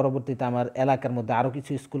 এর পরবর্তীতে আমার এলাকার মধ্যে আরও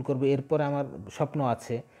কিছু স্কুল করব। এরপরে আমার স্বপ্ন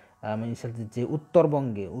আছে আমি ইনশাল্লাহ যে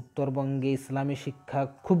উত্তরবঙ্গে ইসলামী শিক্ষা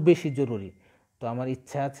খুব বেশি জরুরি। তো আমার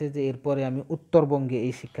ইচ্ছা আছে যে এরপরে আমি উত্তরবঙ্গে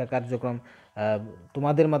এই শিক্ষা কার্যক্রম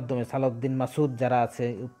তোমাদের মাধ্যমে, সালাউদ্দিন মাসুদ যারা আছে,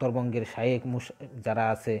 উত্তরবঙ্গের শায়েক যারা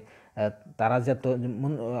আছে, তারা যত,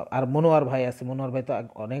 আর মনোয়ার ভাই আছে, মনোয়ার ভাই তো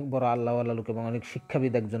অনেক বড় আল্লাহওয়ালা লোক এবং অনেক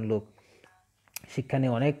শিক্ষাবিদ একজন লোক, শিক্ষা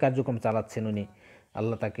নিয়ে অনেক কার্যক্রম চালাচ্ছেন উনি,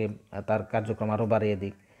 আল্লাহ তাকে তার কার্যক্রম আরও বাড়িয়ে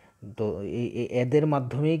দিক। তো এদের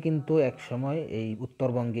মাধ্যমেই কিন্তু এক সময় এই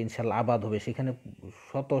উত্তরবঙ্গে ইনশাল্লাহ আবাদ হবে। সেখানে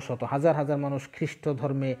শত শত হাজার হাজার মানুষ খ্রিস্ট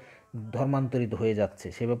ধর্মে ধর্মান্তরিত হয়ে যাচ্ছে।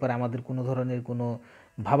 সে ব্যাপারে আমাদের কোনো ধরনের কোনো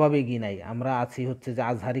ভাবাবেগই নাই। আমরা আছি হচ্ছে যে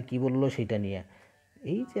আজহারি কী বললো সেটা নিয়ে।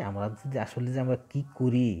 এই যে আমরা যে আসলে যে আমরা কী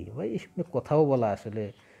করি ভাই, এইসব কথাও বলা আসলে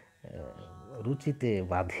রুচিতে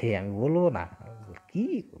বাধে। আমি বলবো না, কী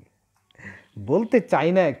বলতে চাই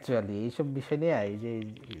না অ্যাকচুয়ালি এইসব বিষয় নিয়ে। এই যে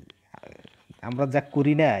আমরা যা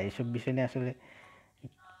করি না এইসব বিষয় নিয়ে আসলে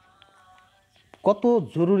কত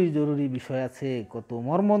জরুরি বিষয় আছে, কত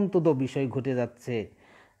মর্মন্তদ বিষয় ঘটে যাচ্ছে,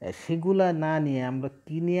 সেগুলা না নিয়ে আমরা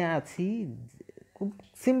কী নিয়ে আছি, খুব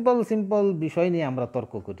সিম্পল বিষয় নিয়ে আমরা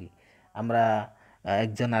তর্ক করি। আমরা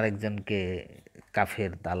একজন আরেকজনকে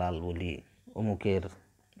কাফের দালাল বলি, অমুকের,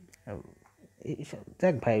 এইসব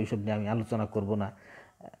যাক ভাই, ওইসব নিয়ে আমি আলোচনা করব না।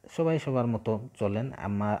 সবাই সবার মতো চলেন।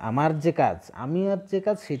 আমার যে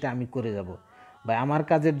কাজ সেটা আমি করে যাব ভাই। আমার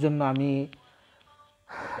কাজের জন্য আমি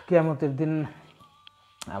কিয়ামতের দিন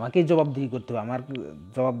আমাকেই জবাবদিহি করতে হবে। আমার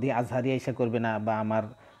জবাবদিহি আজহারি আইসা করবে না, বা আমার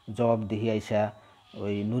জবাবদিহি আইসা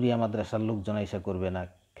ওই নুরিয়া মাদ্রাসার লোকজন আইসা করবে না,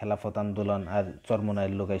 খেলাফত আন্দোলন আর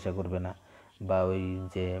চরমনায়ের লোক আইসা করবে না, বা ওই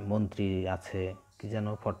যে মন্ত্রী আছে কি যেন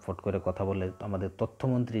ফটফট করে কথা বলে, আমাদের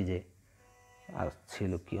তথ্যমন্ত্রী যে আর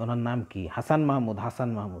ছিল, কি ওনার নাম কি, হাসান মাহমুদ,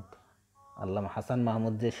 আল্লামা হাসান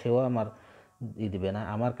মাহমুদ, যে সেও আমার দিবে না।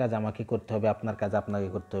 আমার কাজ আমাকে করতে হবে, আপনার কাজ আপনাকে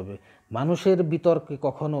করতে হবে। মানুষের বিতর্কে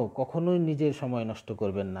কখনোই নিজের সময় নষ্ট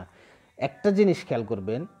করবেন না। একটা জিনিস খেয়াল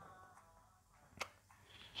করবেন,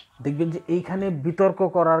 দেখবেন যে এইখানে বিতর্ক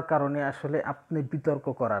করার কারণে, আসলে আপনি বিতর্ক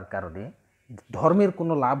করার কারণে ধর্মের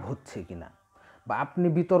কোনো লাভ হচ্ছে কিনা, বা আপনি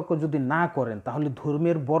বিতর্ক যদি না করেন তাহলে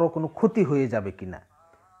ধর্মের বড় কোনো ক্ষতি হয়ে যাবে কিনা,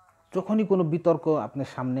 যখনই কোনো বিতর্ক আপনার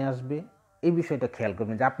সামনে আসবে এই বিষয়টা খেয়াল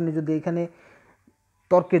করবেন। যে আপনি যদি এখানে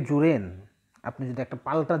তর্কে জুড়েন, আপনি যদি একটা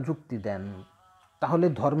পাল্টা যুক্তি দেন তাহলে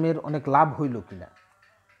ধর্মের অনেক লাভ হইল কিনা,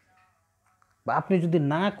 বা আপনি যদি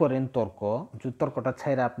না করেন তর্ক, যদি তর্কটা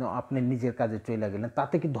ছাইরা আপনি নিজের কাজে চলে গেলেন,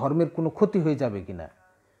 তাতে কি ধর্মের কোনো ক্ষতি হয়ে যাবে কিনা।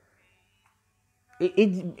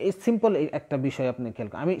 এই সিম্পল একটা বিষয় আপনি খেয়াল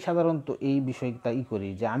করেন। আমি সাধারণত এই বিষয়টা করি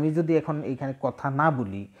যে আমি যদি এখন এইখানে কথা না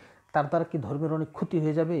বলি, তার দ্বারা কি ধর্মের অনেক ক্ষতি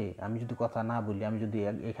হয়ে যাবে। আমি যদি কথা না বলি, আমি যদি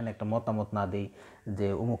এখানে একটা মতামত না দিই যে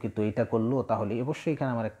অমুকে তো এটা করলো, তাহলে অবশ্যই এখানে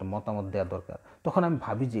আমার একটা মতামত দেওয়া দরকার। তখন আমি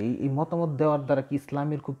ভাবি যে এই মতামত দেওয়ার দ্বারা কি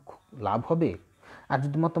ইসলামের খুব লাভ হবে, আর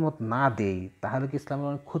যদি মতামত না দেই তাহলে কি ইসলামের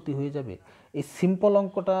অনেক ক্ষতি হয়ে যাবে। এই সিম্পল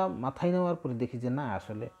অঙ্কটা মাথায় নেওয়ার পরে দেখি যে না,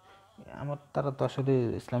 আসলে আমার দ্বারা তো আসলে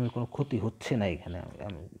ইসলামের কোনো ক্ষতি হচ্ছে না এখানে।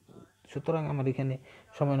 সুতরাং আমার এখানে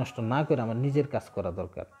সময় নষ্ট না করে আমার নিজের কাজ করা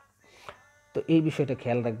দরকার। তো এই বিষয়টা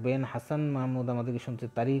খেয়াল রাখবেন। হাসান মাহমুদ আমাদেরকে শুনছে,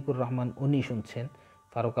 তারিকুর রহমান উনি শুনছেন,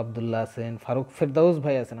 ফারুক আবদুল্লাহ আছেন, ফারুক ফেরদাউস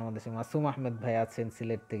ভাই আছেন আমাদের দেশে, মাসুম আহমেদ ভাই আছেন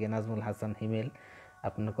সিলেট থেকে, নাজমুল হাসান হিমেল।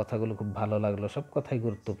 আপনার কথাগুলো খুব ভালো লাগলো, সব কথাই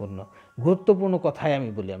গুরুত্বপূর্ণ কথাই আমি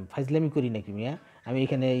বলি। আমি ফাইজলামি করি নাকি মিয়া? আমি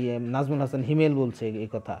এখানে নাজমুল হাসান হিমেল বলছে এই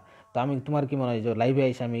কথা, তো আমি তোমার কি মনে হয় যে লাইভে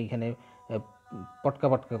এসে আমি এখানে পটকা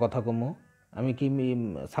পটকা কথা কমো? আমি কি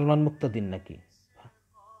সালমান মুক্তাদিন নাকি?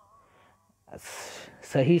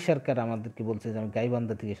 সাহি সরকার আমাদেরকে বলছে যে আমি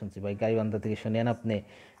গাইবান্ধা থেকে শুনছি। ভাই গাইবান্ধা থেকে শুনেন আপনি,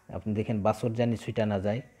 দেখেন বাসর জানি ছুটা না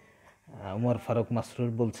যায়। উমর ফারুক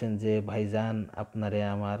মাসরুর বলছেন যে ভাইজান আপনারে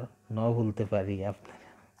আমার ভুলতে পারি, আপনার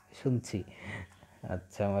শুনছি।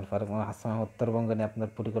 আচ্ছা, আমার ফারুক হাসান, উত্তরবঙ্গ নিয়ে আপনার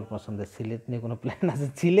পরিকল্পনা সন্দেহ, সিলেট নিয়ে কোনো প্ল্যান আছে?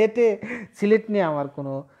 সিলেট নিয়ে আমার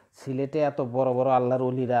কোনো, সিলেটে এত বড় বড় আল্লাহর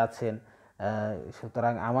ওলিরা আছেন,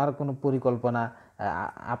 সুতরাং আমার কোনো পরিকল্পনা,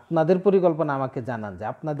 আপনাদের পরিকল্পনা আমাকে জানান যে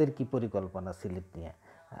আপনাদের কি পরিকল্পনা সিলেট নিয়ে।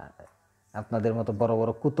 আপনাদের মতো বড়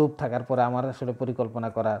বড় কুতুব থাকার পরে আমার আসলে পরিকল্পনা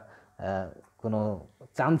করার কোনো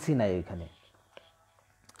চান্সই নাই এখানে।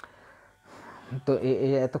 তো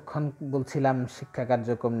এতক্ষণ বলছিলাম শিক্ষা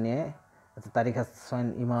কার্যক্রম নিয়ে। তারিক হাসান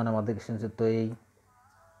ইমান আমাদেরকে শুনছে, তো এই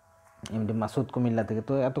এমনি মাসুদ কুমিল্লা থেকে।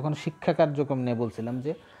 তো এতক্ষণ শিক্ষা কার্যক্রম নিয়ে বলছিলাম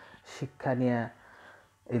যে শিক্ষা নিয়ে,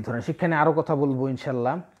 এই ধরনের শিক্ষা নিয়ে আরও কথা বলবো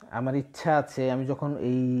ইনশাল্লাহ। আমার ইচ্ছা আছে আমি যখন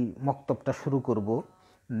এই মক্তবটা শুরু করব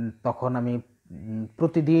তখন আমি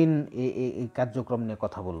প্রতিদিন এই কার্যক্রম নিয়ে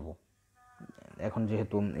কথা বলবো। এখন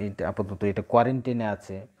যেহেতু এইটা আপাতত এটা কোয়ারেন্টাইনে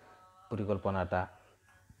আছে পরিকল্পনাটা,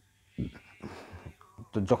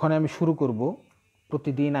 তো যখন আমি শুরু করব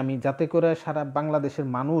প্রতিদিন আমি, যাতে করে সারা বাংলাদেশের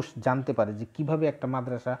মানুষ জানতে পারে যে কিভাবে একটা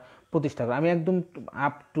মাদ্রাসা প্রতিষ্ঠা করে, আমি একদম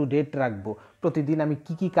আপ টু ডেট রাখবো। প্রতিদিন আমি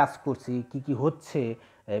কি কি কাজ করছি, কি কি হচ্ছে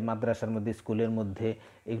মাদ্রাসার মধ্যে, স্কুলের মধ্যে,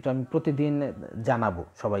 এগুলো আমি প্রতিদিন জানাবো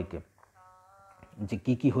সবাইকে যে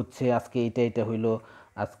কি কি হচ্ছে। আজকে এটা হইলো,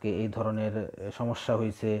 আজকে এই ধরনের সমস্যা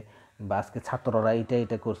হয়েছে, বা আজকে ছাত্ররা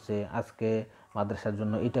এটা করছে, আজকে মাদ্রাসার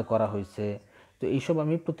জন্য এটা করা হয়েছে। তো এইসব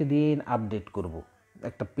আমি প্রতিদিন আপডেট করব,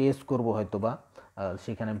 একটা পেজ করব হয়তোবা,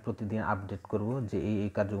 সেখানে আমি প্রতিদিন আপডেট করব যে এই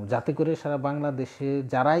কার্যক্রম, যাতে করে সারা বাংলাদেশে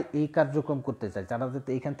যারাই এই কার্যক্রম করতে চায় তারা যাতে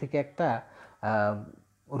এখান থেকে একটা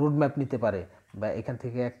রোডম্যাপ নিতে পারে, বা এখান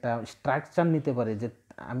থেকে একটা স্ট্রাকচার নিতে পারে যে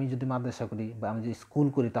আমি যদি মাদ্রাসা করি বা আমি যদি স্কুল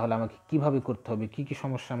করি তাহলে আমাকে কিভাবে করতে হবে, কি কি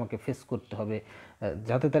সমস্যা আমাকে ফেস করতে হবে,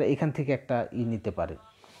 যাতে তারা এখান থেকে একটা নিতে পারে।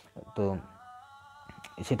 তো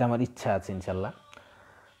সেটা আমার ইচ্ছা আছে ইনশাল্লাহ।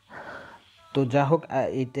 তো যা হোক,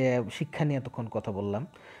 এইটা শিক্ষা নিয়ে এতক্ষণ কথা বললাম।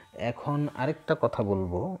 এখন আরেকটা কথা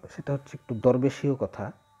বলবো, সেটা হচ্ছে একটু দরবেশীয় কথা।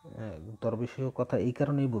 দরবেশীয় কথা এই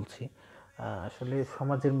কারণেই বলছি, আসলে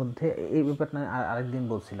সমাজের মধ্যে এই ব্যাপারটা আরেকদিন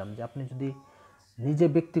বলছিলাম যে আপনি যদি নিজে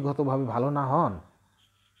ব্যক্তিগতভাবে ভালো না হন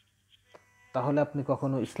তাহলে আপনি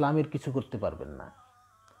কখনো ইসলামের কিছু করতে পারবেন না,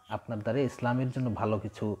 আপনার দ্বারা ইসলামের জন্য ভালো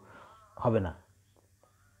কিছু হবে না।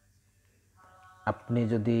 আপনি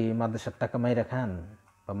যদি মাদ্রাসার টাকা মাইরা খান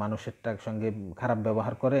বা মানুষের সঙ্গে খারাপ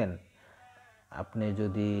ব্যবহার করেন, আপনি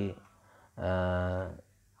যদি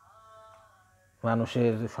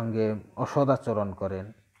মানুষের সঙ্গে অসৎ আচরণ করেন,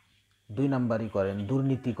 দুই নাম্বারি করেন,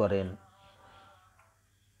 দুর্নীতি করেন,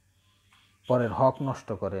 পরের হক নষ্ট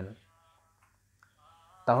করেন,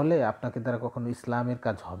 তাহলে আপনাকে দ্বারা কখনো ইসলামের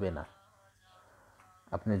কাজ হবে না।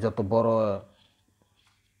 আপনি যত বড়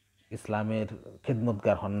ইসলামের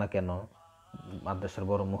খেদমতগার হন না কেন, মাদ্রাসার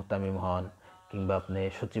বড় মুহতামিম হন, কিংবা আপনি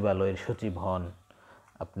সচিবালয়ের সচিব হন,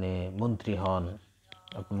 আপনি মন্ত্রী হন,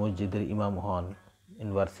 আপনি মসজিদের ইমাম হন,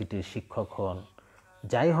 ইউনিভার্সিটির শিক্ষক হন,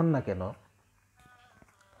 যাই হন না কেন,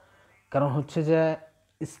 কারণ হচ্ছে যে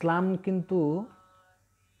ইসলাম কিন্তু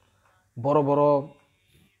বড় বড়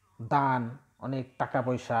দান, অনেক টাকা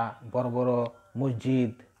পয়সা, বড় বড়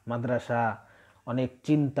মসজিদ মাদ্রাসা, অনেক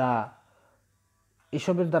চিন্তা,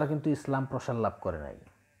 এসবের দ্বারা কিন্তু ইসলাম প্রসার লাভ করে নাই,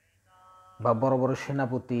 বা বড় বড়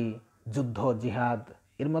সেনাপতি, যুদ্ধ, জিহাদ,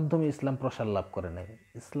 এর মাধ্যমে ইসলাম প্রসার লাভ করে নাই।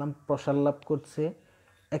 ইসলাম প্রসার লাভ করছে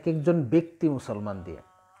এক একজন ব্যক্তি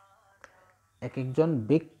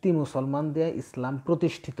মুসলমান দিয়ে ইসলাম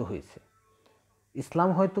প্রতিষ্ঠিত হয়েছে। ইসলাম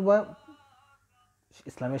হয়তোবা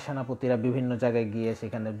ইসলামের সেনাপতিরা বিভিন্ন জায়গায় গিয়ে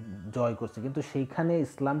সেখানে জয় করছে, কিন্তু সেইখানে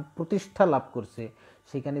ইসলাম প্রতিষ্ঠা লাভ করছে,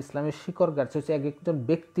 সেখানে ইসলামের শিকড় গাড়ছে হচ্ছে এক একজন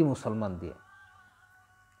ব্যক্তি মুসলমান দিয়ে।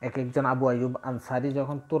 এক একজন আবু আইয়ুব আনসারি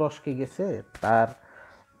যখন তুরস্কে গেছে, তার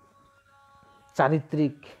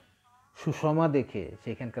চারিত্রিক সুষমা দেখে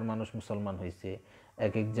সেখানকার মানুষ মুসলমান হয়েছে।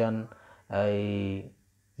 এক একজন এই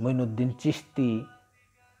মঈনুদ্দিন চিশতি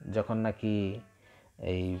যখন নাকি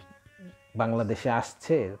এই বাংলাদেশে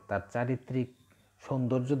আসছে, তার চারিত্রিক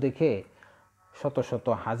সৌন্দর্য দেখে শত শত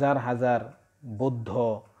হাজার হাজার বৌদ্ধ,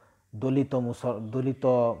 দলিত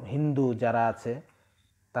হিন্দু যারা আছে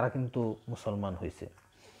তারা কিন্তু মুসলমান হয়েছে।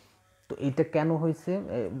 তো এইটা কেন হয়েছে?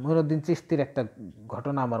 মঈনুদ্দিন চিশতির একটা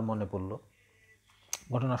ঘটনা আমার মনে পড়লো।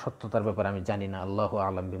 ঘটনা সত্যতার ব্যাপারে আমি জানি না, আল্লাহু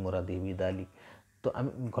আ'লাম বিমুরাদিহি বিযালিক। তো আমি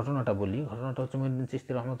ঘটনাটা বলি। ঘটনাটা হচ্ছে মঈনুদ্দিন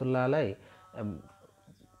চিশতি রহমতুল্লাহ আলাই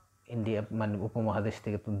ইন্ডিয়া মানে উপমহাদেশ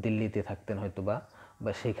থেকে তো দিল্লিতে থাকতেন হয়তো বা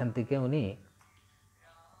সেইখান থেকে উনি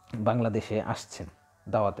বাংলাদেশে আসছেন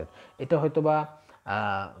দাওয়াতের। এটা হয়তো বা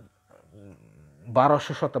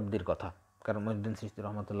 1200 শতাব্দীর কথা, কারণ মঈনুদ্দিন চিশতি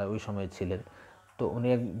রহমতুল্লাহ ওই সময় ছিলেন। তো উনি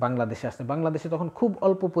বাংলাদেশে আসছেন। বাংলাদেশে তখন খুব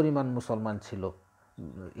অল্প পরিমাণ মুসলমান ছিল।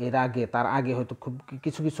 তার আগে হয়তো খুব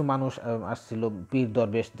কিছু কিছু মানুষ আসছিল, পীর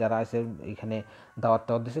দরবেশ যারা আছে এখানে দাওয়াত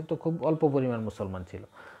দিচ্ছে, তো খুব অল্প পরিমাণ মুসলমান ছিল।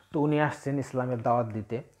 তো উনি আসছেন ইসলামের দাওয়াত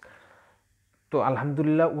দিতে। তো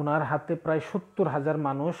আলহামদুলিল্লাহ উনার হাতে প্রায় 70,000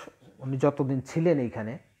 মানুষ, উনি যতদিন ছিলেন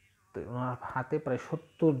এইখানে, তো ওনার হাতে প্রায়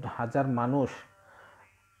 70,000 মানুষ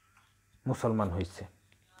মুসলমান হয়েছে,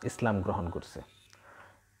 ইসলাম গ্রহণ করছে।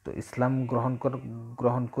 তো ইসলাম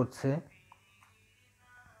গ্রহণ করছে।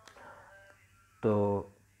 তো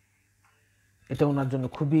এটা ওনার জন্য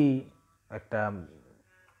খুবই একটা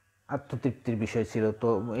আত্মতৃপ্তির বিষয় ছিল। তো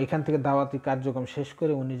এখান থেকে দাওয়াতি কার্যক্রম শেষ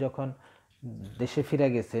করে উনি যখন দেশে ফিরে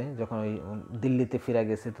গেছে, যখন ওই দিল্লিতে ফিরে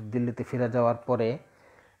গেছে, তো দিল্লিতে ফিরে যাওয়ার পরে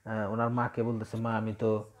ওনার মাকে বলতেছে, মা আমি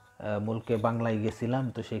তো মুলকে বাংলায় গেছিলাম,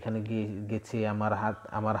 তো সেখানে গেছি,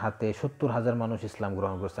 আমার হাতে 70,000 মানুষ ইসলাম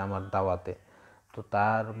গ্রহণ করছে আমার দাওয়াতে। তো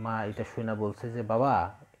তার মা এটা শুনে বলছে যে, বাবা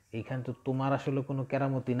এইখানে তো তোমার আসলে কোনো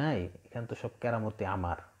কেরামতি নাই, এখানে তো সব কেরামতি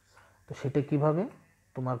আমার। তো সেটা কিভাবে,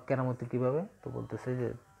 তোমার কেরামতি কিভাবে? তো বলতেছে যে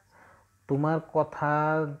তোমার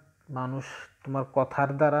কথার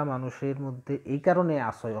দ্বারা মানুষের মধ্যে এই কারণে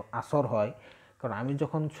আসর হয়, কারণ আমি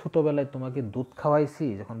যখন ছোটোবেলায় তোমাকে দুধ খাওয়াইছি,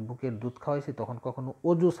 যখন বুকের দুধ খাওয়াইছি, তখন কখনো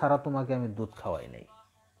অজু ছাড়া তোমাকে আমি দুধ খাওয়াই নাই।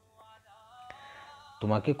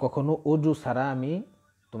 তোমাকে কখনো অজু ছাড়া আমি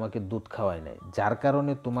তোমাকে দুধ খাওয়াই নাই, যার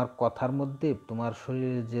কারণে তোমার কথার মধ্যে তোমার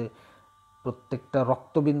শরীরে যে প্রত্যেকটা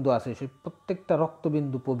রক্তবিন্দু আছে, সেই প্রত্যেকটা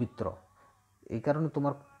রক্তবিন্দু পবিত্র। এই কারণে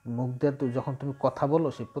তোমার মুখ দিয়ে যখন তুমি কথা বলো,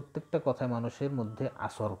 সেই প্রত্যেকটা কথায় মানুষের মধ্যে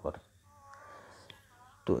আসর করে।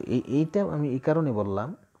 তো এইটা আমি এই কারণে বললাম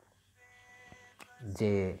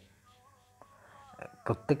যে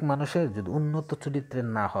প্রত্যেক মানুষের যদি উন্নত চরিত্রের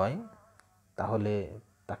না হয়, তাহলে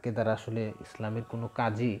তাকে দ্বারা আসলে ইসলামের কোনো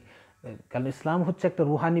কাজই, কারণ ইসলাম হচ্ছে একটা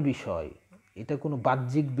রুহানি বিষয়, এটা কোনো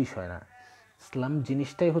বাহ্যিক বিষয় না। ইসলাম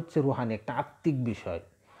জিনিসটাই হচ্ছে রুহানি, একটা আত্মিক বিষয়।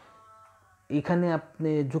 এখানে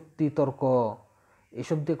আপনি যুক্তি তর্ক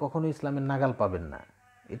এসব দিয়ে কখনো ইসলামের নাগাল পাবেন না।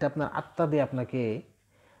 এটা আপনার আত্মা দিয়ে আপনাকে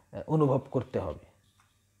অনুভব করতে হবে।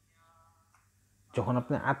 যখন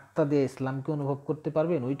আপনি আত্মা দিয়ে ইসলামকে অনুভব করতে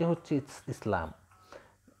পারবেন, ওইটা হচ্ছে ইসলাম।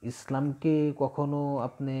 ইসলামকে কখনো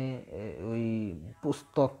আপনি ওই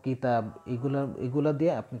পুস্তক কিতাব এগুলা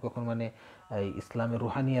দিয়ে আপনি কখনো মানে ইসলামের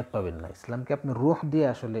রুহানিয়াত পাবেন না। ইসলামকে আপনি রুহ দিয়ে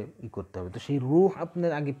আসলে করতে হবে। তো সেই রুহ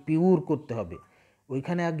আপনার আগে পিওর করতে হবে,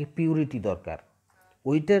 ওইখানে আগে পিউরিটি দরকার।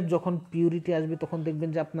 ওইটার যখন পিউরিটি আসবে, তখন দেখবেন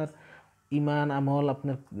যে আপনার ইমান আমল,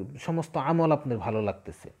 আপনার সমস্ত আমল আপনার ভালো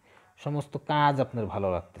লাগতেছে, সমস্ত কাজ আপনার ভালো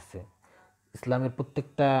লাগতেছে। ইসলামের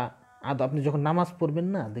প্রত্যেকটা আপনি যখন নামাজ পড়বেন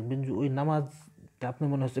না, দেখবেন যে ওই নামাজটা আপনি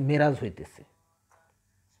মনে হচ্ছে মেরাজ হইতেছে।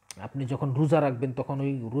 আপনি যখন রোজা রাখবেন, তখন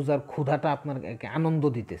ওই রোজার ক্ষুধাটা আপনার আনন্দ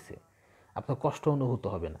দিতেছে, আপনার কষ্ট অনুভূত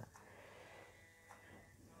হবে না।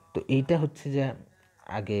 তো এইটা হচ্ছে যে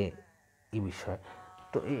আগে এই বিষয়।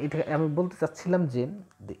 তো এটা আমি বলতে চাচ্ছিলাম যে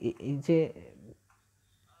এই যে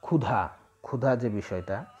ক্ষুধা যে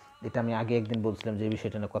বিষয়টা, এটা আমি আগে একদিন বলছিলাম যে এই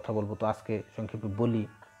বিষয়টা নিয়ে কথা বলবো, তো আজকে সংক্ষেপে বলি।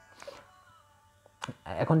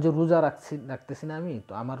 এখন যে রোজা রাখতেছি না আমি,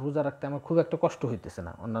 তো আমার রোজা রাখতে আমার খুব একটা কষ্ট হইতেছে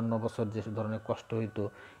না। অন্যান্য বছর যে ধরনের কষ্ট হইতো,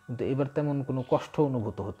 কিন্তু এবার তেমন কোনো কষ্ট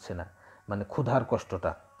অনুভূত হচ্ছে না, মানে ক্ষুধার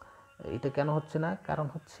কষ্টটা। এটা কেন হচ্ছে না? কারণ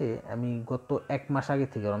হচ্ছে আমি গত 1 মাস আগে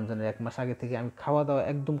থেকে, রমজানের 1 মাস আগে থেকে আমি খাওয়া দাওয়া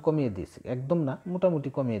একদম কমিয়ে দিয়েছি। একদম না, মোটামুটি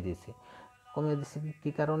কমিয়ে দিয়েছি।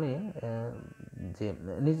 কী কারণে? যে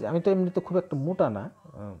আমি তো এমনিতে খুব একটা মোটা না,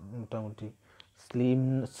 মোটামুটি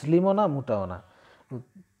স্লিমও না মোটাও না।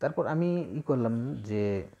 তারপর আমি করলাম যে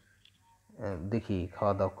দেখি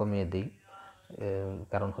খাওয়া দাওয়া কমিয়ে দিই।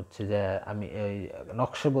 কারণ হচ্ছে যে আমি ওই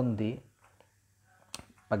নকশবন্দি,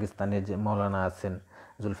 পাকিস্তানের যে মৌলানা আছেন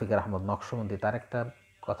জুলফিকার আহমদ নকশবন্দি, তার একটা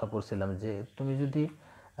কথা পড়ছিলাম যে তুমি যদি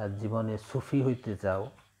জীবনে সুফি হইতে চাও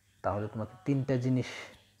তাহলে তোমাকে 3টা জিনিস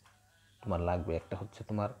তোমার লাগবে। একটা হচ্ছে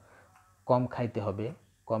তোমার কম খাইতে হবে,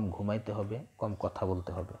 কম ঘুমাইতে হবে, কম কথা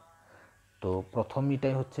বলতে হবে। তো প্রথম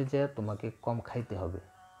এটাই হচ্ছে যে তোমাকে কম খাইতে হবে।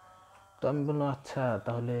 তো আমি বললাম আচ্ছা,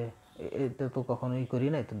 তাহলে এটা তো কখনোই করি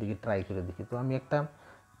নাই, তো দেখি ট্রাই করে দেখি। তো আমি একটা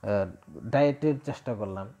ডায়েটের চেষ্টা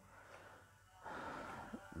করলাম।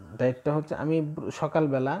 ডায়েটটা হচ্ছে আমি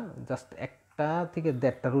সকালবেলা জাস্ট 1টা থেকে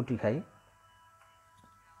 1.5টা রুটি খাই,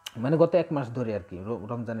 মানে গত 1 মাস ধরে আর কি,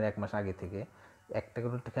 রমজানের 1 মাস আগে থেকে 1টা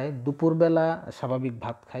রুটি খাই। দুপুরবেলা স্বাভাবিক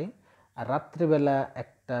ভাত খাই, আর রাত্রেবেলা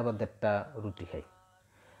 1টা বা 1.5টা রুটি খাই।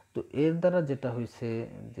 তো এর দ্বারা যেটা হয়েছে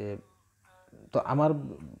যে, তো আমার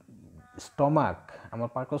স্টমাক, আমার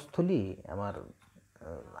পাকস্থলী, আমার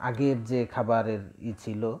আগের যে খাবারের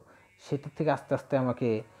ছিল সেটা থেকে আস্তে আস্তে আমাকে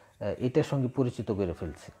এটার সঙ্গে পরিচিত করে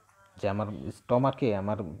ফেলছে যে আমার স্টমাকে,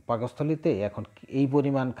 আমার পাকস্থলীতে এখন এই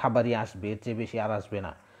পরিমাণ খাবারই আসবে, এর চেয়ে বেশি আর আসবে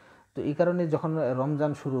না। তো এই কারণে যখন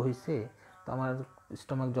রমজান শুরু হয়েছে, তো আমার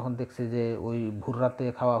স্টমাক যখন দেখছে যে ওই ভোর রাতে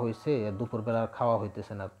খাওয়া হয়েছে, দুপুরবেলা খাওয়া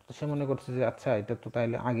হইতেছে না, তো সে মনে করছে যে আচ্ছা এটা তো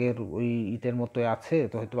তাইলে আগের ওই ইটের মতোই আছে,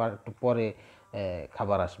 তো হয়তো আর একটু পরে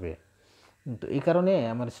খাবার আসবে। তো এই কারণে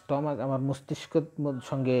আমার স্টমাক আমার মস্তিষ্কের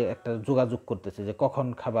সঙ্গে একটা যোগাযোগ করতেছে যে কখন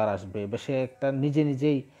খাবার আসবে, বা সে একটা নিজে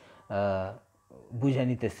নিজেই বুঝে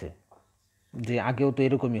নিতেছে যে আগেও তো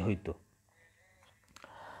এরকমই হইতো।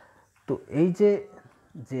 তো এই যে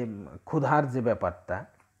যে ক্ষুধার যে ব্যাপারটা,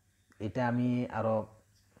 এটা আমি আরও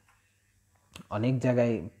অনেক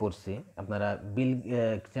জায়গায় পড়ছি। আপনারা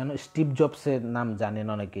যেন স্টিভ জবসের নাম জানেন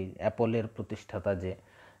অনেকেই, অ্যাপলের প্রতিষ্ঠাতা, যে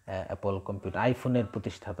অ্যাপল কম্পিউটার আইফোনের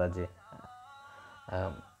প্রতিষ্ঠাতা যে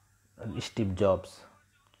স্টিভ জবস।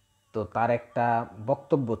 তো তার একটা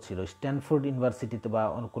বক্তব্য ছিল স্ট্যানফোর্ড ইউনিভার্সিটিতে বা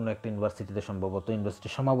কোনো একটা ইউনিভার্সিটিতে, সম্ভবত ইউনিভার্সিটি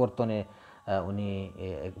সমাবর্তনে উনি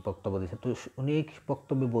এক বক্তব্য দিয়েছেন। তো উনি এই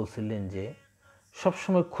বক্তব্যে বলছিলেন যে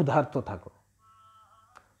সবসময় ক্ষুধার্ত থাকো,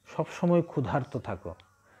 সবসময় ক্ষুধার্ত থাকো।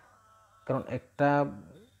 কারণ একটা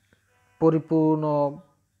পরিপূর্ণ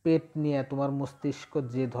পেট নিয়ে তোমার মস্তিষ্ক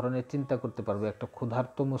যে ধরনের চিন্তা করতে পারবে, একটা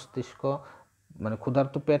ক্ষুধার্ত মস্তিষ্ক মানে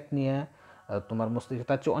ক্ষুধার্ত পেট নিয়ে তোমার মস্তিষ্ক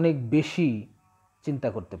তার চেয়ে অনেক বেশি চিন্তা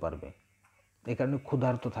করতে পারবে। এই কারণে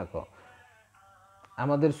ক্ষুধার্ত থাকো।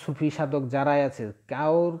 আমাদের সুফি সাধক যারাই আছে,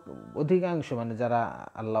 কাউর অধিকাংশ মানে যারা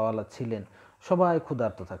আল্লাহওয়ালা ছিলেন সবাই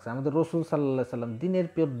ক্ষুধার্ত থাকছে। আমাদের রসুল সাল্লাল্লাহু আলাইহি সাল্লাম দিনের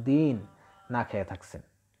পর দিন না খেয়ে থাকছেন।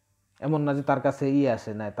 এমন না যে তার কাছে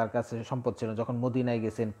আসে না, তার কাছে সম্পদ ছিল। যখন মদিনায়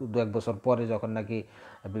গেছেন 2-1 বছর পরে, যখন নাকি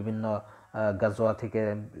বিভিন্ন গাজওয়া থেকে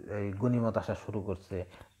এই গনিমত আসা শুরু করছে,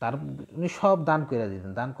 তার উনি সব দান করে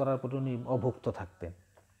দিতেন। দান করার পর উনি অভুক্ত থাকতেন।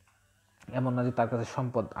 এমন না যে তার কাছে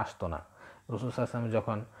সম্পদ আসতো না। রাসূল সাল্লাল্লাহু আলাইহি ওয়াসাল্লাম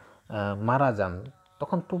যখন মারা যান,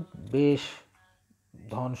 তখন তো বেশ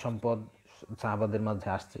ধন সম্পদ সাহাবাদের মাঝে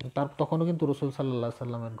আসছে, তখনও কিন্তু রাসূল সাল্লাল্লাহু আলাইহি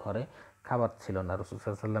সাল্লামের ঘরে খাবার ছিল না। রাসূল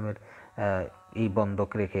সাল্লাল্লাহু আলাইহি সাল্লামের এই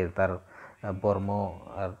বন্ধক রেখে, তার বর্ম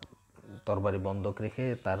আর তরবারি বন্ধক রেখে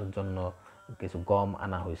তার জন্য কিছু গম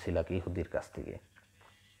আনা হয়েছিল ইহুদির কাছ থেকে।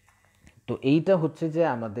 তো এইটা হচ্ছে যে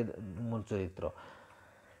আমাদের মূল চরিত্র,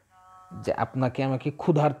 যে আপনাকে আমাকে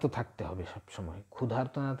ক্ষুধার্ত থাকতে হবে সবসময়।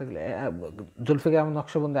 ক্ষুধার্ত না থাকলে, জুলফিকার আহমদ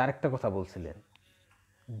নকশবন্দি আরেকটা কথা বলছিলেন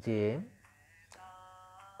যে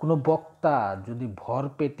কোনো বক্তা যদি ভর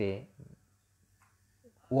পেটে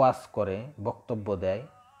ওয়াজ করে, বক্তব্য দেয়,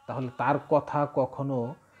 তাহলে তার কথা কখনো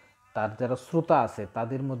তার যারা শ্রোতা আছে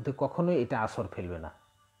তাদের মধ্যে কখনোই এটা আসর ফেলবে না।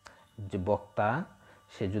 যে বক্তা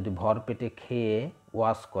সে যদি ভর পেটে খেয়ে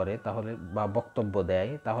ওয়াজ করে তাহলে বা বক্তব্য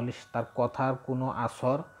দেয়, তাহলে তার কথার কোনো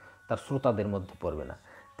আসর তার শ্রোতাদের মধ্যে পড়বে না।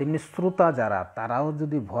 তেমনি শ্রোতা যারা, তারাও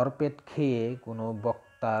যদি ভরপেট খেয়ে কোনো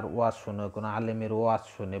বক্তার ওয়াজ শুনে, কোনো আলেমের ওয়াজ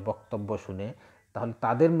শুনে, বক্তব্য শুনে, তাহলে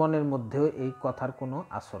তাদের মনের মধ্যেও এই কথার কোনো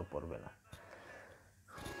আসর পড়বে না।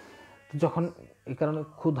 যখন এই কারণে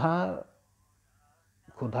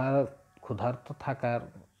ক্ষুধার্ত থাকার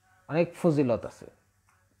অনেক ফজিলত আছে,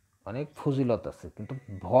 অনেক ফজিলত আছে, কিন্তু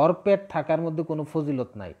ভরপেট থাকার মধ্যে কোনো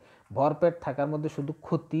ফজিলত নাই। ভরপেট থাকার মধ্যে শুধু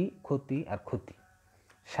ক্ষতি, ক্ষতি আর ক্ষতি।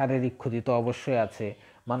 শারীরিক ক্ষতি তো অবশ্যই আছে,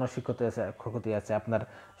 মানসিক ক্ষতি আছে। আপনার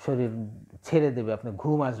শরীর ছেড়ে দেবে, আপনার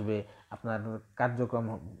ঘুম আসবে, আপনার কার্যক্রম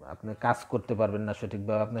আপনি কাজ করতে পারবেন না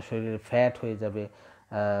সঠিকভাবে, আপনার শরীরে ফ্যাট হয়ে যাবে,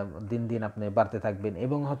 দিন দিন আপনি বাড়তে থাকবেন,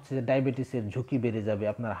 এবং হচ্ছে ডায়াবেটিসের ঝুঁকি বেড়ে যাবে,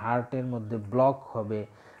 আপনার হার্টের মধ্যে ব্লক হবে।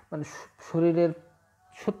 মানে শরীরের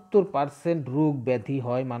 70% রোগ ব্যাধি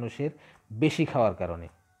হয় মানুষের বেশি খাওয়ার কারণে।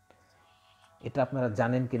 এটা আপনারা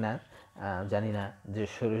জানেন কি না জানি না, যে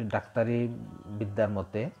শরীর ডাক্তারি বিদ্যার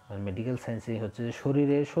মতে মেডিকেল সায়েন্সে হচ্ছে যে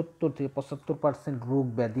শরীরে 70 থেকে 75% রোগ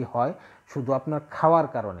ব্যাধি হয় শুধু আপনার খাওয়ার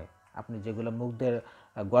কারণে। আপনি যেগুলো মুখ দিয়ে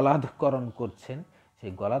গলাধকরণ করছেন,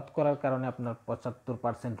 সেই গলাধ করার কারণে আপনার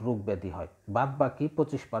 75% রোগ ব্যাধি হয়, বাদ বাকি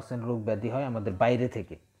 25% রোগ ব্যাধি হয় আমাদের বাইরে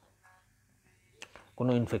থেকে,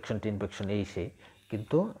 কোনো ইনফেকশন এই সেই,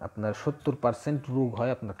 কিন্তু আপনার 70% রোগ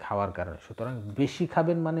হয় আপনার খাওয়ার কারণে। সুতরাং বেশি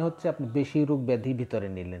খাবেন মানে হচ্ছে আপনি বেশি রোগ ব্যাধি ভিতরে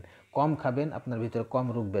নিলেন, কম খাবেন আপনার ভিতরে কম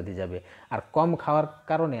রোগ ব্যাধি যাবে, আর কম খাওয়ার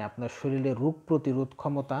কারণে আপনার শরীরে রোগ প্রতিরোধ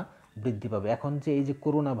ক্ষমতা বৃদ্ধি পাবে। এখন যে এই যে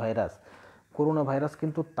করোনা ভাইরাস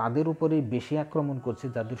কিন্তু তাদের উপরেই বেশি আক্রমণ করছে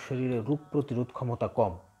যাদের শরীরে রোগ প্রতিরোধ ক্ষমতা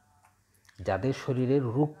কম, যাদের শরীরের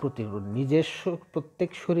রোগ প্রতিরোধ নিজস্ব, প্রত্যেক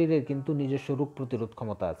শরীরের কিন্তু নিজস্ব রোগ প্রতিরোধ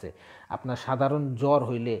ক্ষমতা আছে। আপনার সাধারণ জ্বর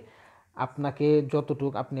হইলে আপনাকে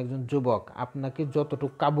যতটুক, আপনি একজন যুবক, আপনাকে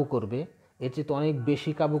যতটুক কাবু করবে এর চেয়ে তো অনেক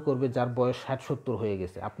বেশি কাবু করবে যার বয়স 60-70 হয়ে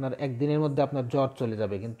গেছে। আপনার একদিনের মধ্যে আপনার জ্বর চলে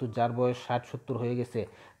যাবে, কিন্তু যার বয়স 60-70 হয়ে গেছে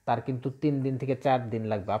তার কিন্তু 3 দিন থেকে 4 দিন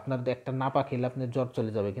লাগবে। আপনার একটা নাপা খেলে আপনার জ্বর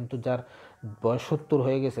চলে যাবে, কিন্তু যার বয়স 70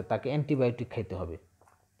 হয়ে গেছে তাকে অ্যান্টিবায়োটিক খাইতে হবে।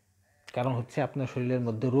 কারণ হচ্ছে আপনার শরীরের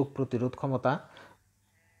মধ্যে রোগ প্রতিরোধ ক্ষমতা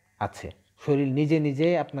আছে, শরীর নিজে নিজে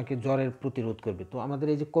আপনাকে জ্বরের প্রতিরোধ করবে। তো আমাদের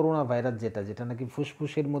এই যে করোনা ভাইরাস যেটা নাকি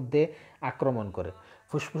ফুসফুসের মধ্যে আক্রমণ করে,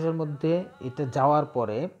 ফুসফুসের মধ্যে এটা যাওয়ার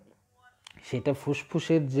পরে সেটা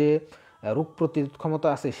ফুসফুসের যে রোগ প্রতিরোধ ক্ষমতা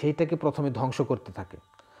আছে সেইটাকে প্রথমে ধ্বংস করতে থাকে।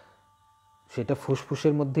 সেটা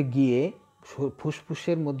ফুসফুসের মধ্যে গিয়ে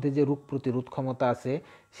ফুসফুসের মধ্যে যে রোগ প্রতিরোধ ক্ষমতা আছে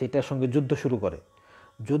সেটার সঙ্গে যুদ্ধ শুরু করে।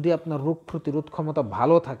 যদি আপনার রোগ প্রতিরোধ ক্ষমতা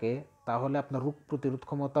ভালো থাকে তাহলে আপনার রোগ প্রতিরোধ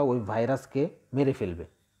ক্ষমতা ওই ভাইরাসকে মেরে ফেলবে,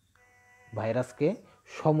 ভাইরাসকে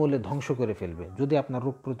সমূলে ধ্বংস করে ফেলবে যদি আপনার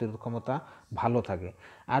রোগ প্রতিরোধ ক্ষমতা ভালো থাকে।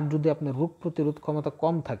 আর যদি আপনার রোগ প্রতিরোধ ক্ষমতা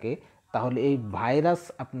কম থাকে তাহলে এই ভাইরাস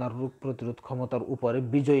আপনার রোগ প্রতিরোধ ক্ষমতার উপরে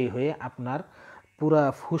বিজয়ী হয়ে আপনার পুরা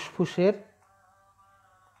ফুসফুসের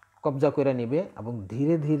কবজা করে নেবে এবং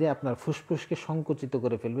ধীরে ধীরে আপনার ফুসফুসকে সংকুচিত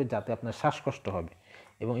করে ফেলবে, যাতে আপনার শ্বাসকষ্ট হবে,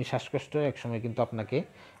 এবং এই শ্বাসকষ্ট একসময় কিন্তু আপনাকে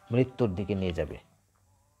মৃত্যুর দিকে নিয়ে যাবে।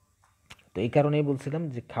 তো এই কারণেই বলছিলাম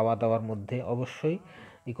যে খাওয়া দাওয়ার মধ্যে অবশ্যই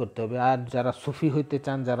করতে হবে। আর যারা সুফি হইতে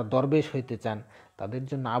চান, যারা দরবেশ হইতে চান, তাদের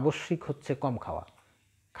জন্য আবশ্যিক হচ্ছে কম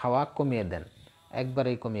খাওয়া কমিয়ে দেন,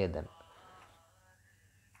 একবারেই কমিয়ে দেন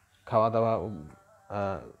খাওয়া দাওয়া।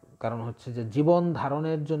 কারণ হচ্ছে যে জীবন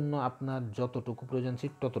ধারণের জন্য আপনার যতটুকু প্রয়োজন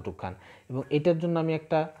ঠিক ততটুকু খান। এবং এটার জন্য আমি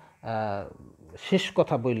একটা শেষ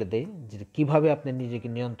কথা বলে দেই যে কীভাবে আপনি নিজেকে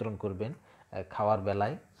নিয়ন্ত্রণ করবেন খাওয়ার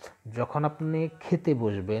বেলায়। যখন আপনি খেতে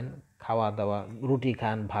বসবেন, খাওয়া দাওয়া, রুটি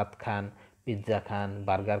খান, ভাত খান, পিৎজা খান,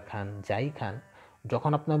 বার্গার খান, যাই খান,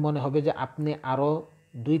 যখন আপনার মনে হবে যে আপনি আরও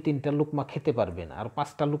 2-3টা লুকমা খেতে পারবেন, আর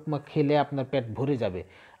 5টা লুকমা খেলে আপনার পেট ভরে যাবে,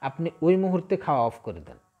 আপনি ওই মুহূর্তে খাওয়া অফ করে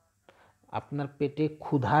দেন। আপনার পেটে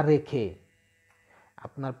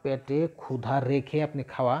ক্ষুধা রেখে আপনি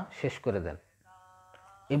খাওয়া শেষ করে দেন।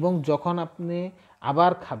 এবং যখন আপনি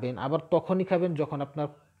আবার খাবেন, আবার তখনই খাবেন যখন আপনার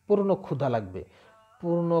পূর্ণ ক্ষুধা লাগবে,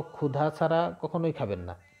 পূর্ণ ক্ষুধা ছাড়া কখনোই খাবেন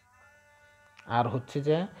না। আর হচ্ছে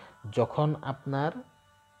যে যখন আপনার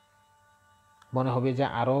মনে হবে যে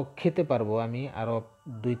আরও খেতে পারবো, আমি আরও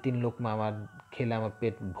 2-3 লোকমা আমার খেলে আমার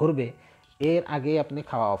পেট ভরবে, এর আগে আপনি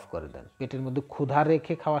খাওয়া অফ করে দেন। পেটের মধ্যে ক্ষুধা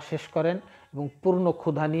রেখে খাওয়া শেষ করেন এবং পূর্ণ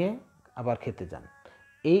ক্ষুধা নিয়ে আবার খেতে যান।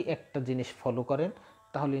 এই একটা জিনিস ফলো করেন,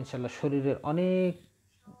 তাহলে ইনশাল্লাহ শরীরের অনেক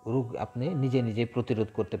রোগ আপনি নিজে নিজে প্রতিরোধ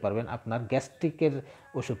করতে পারবেন। আপনার গ্যাস্ট্রিকের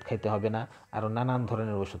ওষুধ খাইতে হবে না, আরও নানান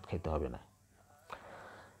ধরনের ওষুধ খাইতে হবে না।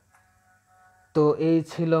 তো এই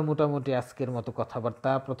ছিল মোটামুটি আজকের মতো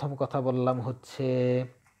কথাবার্তা। প্রথম কথা বললাম হচ্ছে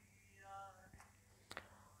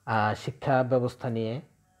শিক্ষা ব্যবস্থা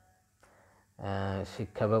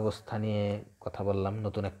নিয়ে কথা বললাম।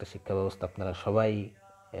 নতুন একটা শিক্ষা ব্যবস্থা, আপনারা সবাই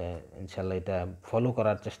ইনশাল্লাহ এটা ফলো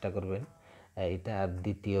করার চেষ্টা করবেন। এটা। আর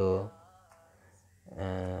দ্বিতীয়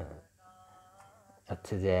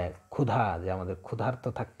হচ্ছে যে যে আমাদের ক্ষুধার্ত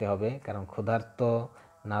থাকতে হবে, কারণ ক্ষুধার্ত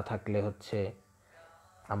না থাকলে হচ্ছে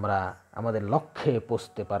আমরা আমাদের লক্ষ্যে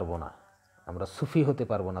পৌঁছতে পারবো না, আমরা সুফি হতে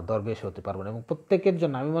পারবো না, দরবেশ হতে পারবো না। এবং প্রত্যেকের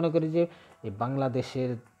জন্য আমি মনে করি যে এই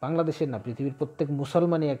বাংলাদেশের না, পৃথিবীর প্রত্যেক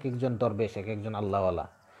মুসলমানই এক একজন দরবেশ, এক একজন আল্লাহওয়ালা।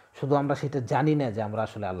 শুধু আমরা সেটা জানি না যে আমরা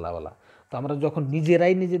আসলে আল্লাহওয়ালা। তো আমরা যখন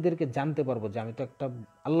নিজেরাই নিজেদেরকে জানতে পারবো যে আমি তো একটা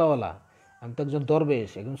আল্লাহওয়ালা, আমি তো একজন দরবেশ,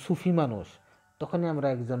 একজন সুফি মানুষ, তখনই আমরা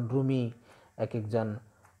একজন রুমি, এক একজন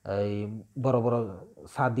এই বড় বড়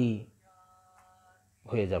সাদি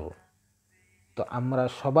হয়ে যাব। তো আমরা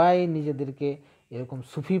সবাই নিজেদেরকে এরকম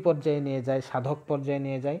সুফি পর্যায়ে নিয়ে যাই, সাধক পর্যায়ে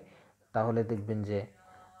নিয়ে যাই, তাহলে দেখবেন যে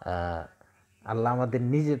আল্লাহ আমাদের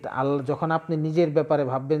যখন আপনি নিজের ব্যাপারে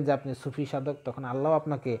ভাববেন যে আপনি সুফি সাধক, তখন আল্লাহ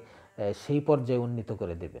আপনাকে সেই পর্যায়ে উন্নীত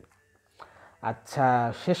করে দেবেন। আচ্ছা,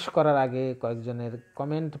 শেষ করার আগে কয়েকজনের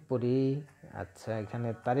কমেন্ট পড়ি। আচ্ছা, এখানে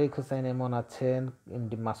তারিক হোসেন এমন আছেন,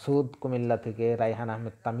 এমডি মাসুদ কুমিল্লা থেকে, রাইহান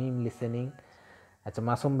আহমেদ তামিম লিসেনিং। আচ্ছা,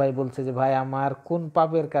 মাসুম ভাই বলছে যে ভাই আমার কোন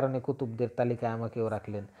পাপের কারণে কুতুবদের তালিকায় আমাকেও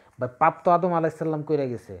রাখলেন? ভাই পাপ তো আদম আলাইসাল্লাম কইরা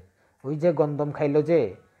গেছে। ওই যে গন্ধম খাইলো, যে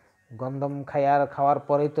গন্ধম খাওয়ার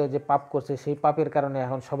পরেই তো যে পাপ করছে, সেই পাপের কারণে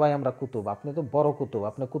এখন সবাই আমরা কুতুব। আপনি তো বড় কুতুব,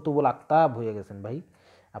 আপনি কুতুবুল আক্তাব হয়ে গেছেন ভাই,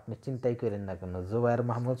 আপনি চিন্তাই করেন না কেন। জুবাইর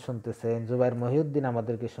মাহমুদ শুনতেছেন, জুবাইর মহিউদ্দিন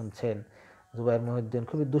আমাদেরকে শুনছেন। জুবাইর মহিউদ্দিন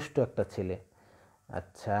খুবই দুষ্ট একটা ছেলে।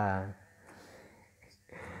 আচ্ছা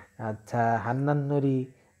আচ্ছা, হান্নান নুরি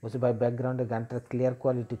বলছে ভাই ব্যাকগ্রাউন্ডে গানটার ক্লিয়ার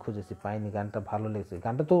কোয়ালিটি খুঁজেছি, পাইনি, গানটা ভালো লেগেছে।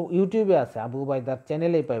 গানটা তো ইউটিউবে আছে, আবু উবাইদার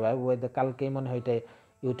চ্যানেলেই পাই ভাই। আবু উবাইদা কালকেই মনে হয় এটা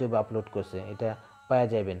ইউটিউবে আপলোড করছে, এটা পাওয়া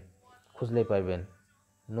যাবেন, খুঁজলেই পাইবেন।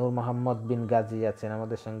 নূর মোহাম্মদ বিন গাজী আছেন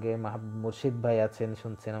আমাদের সঙ্গে, মাহবুব মুর্শিদ ভাই আছেন,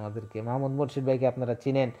 শুনছেন আমাদেরকে। মাহমুদ মুর্শিদ ভাইকে আপনারা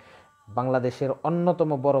চিনেন, বাংলাদেশের অন্যতম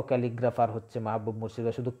বড় ক্যালিগ্রাফার হচ্ছে মাহবুব মুর্শিদ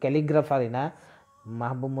ভাই। শুধু ক্যালিগ্রাফারই না,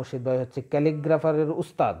 মাহবুব মুর্শিদ ভাই হচ্ছে ক্যালিগ্রাফারের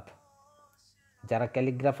উস্তাদ। যারা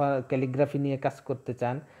ক্যালিগ্রাফি নিয়ে কাজ করতে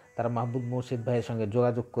চান তারা মাহবুব মুর্শিদ ভাইয়ের সঙ্গে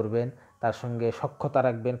যোগাযোগ করবেন, তার সঙ্গে সখ্যতা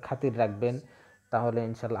রাখবেন, খাতির রাখবেন, তাহলে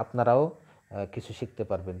ইনশাল্লাহ আপনারাও কিছু শিখতে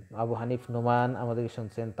পারবেন। আবু হানিফ নোমান আমাদেরকে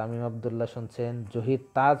শুনছেন, তামিম আবদুল্লাহ শুনছেন, জহির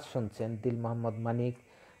তাজ শুনছেন, দিল মোহাম্মদ মানিক,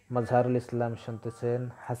 মাজহারুল ইসলাম শুনতেছেন,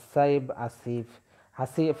 হাসিফ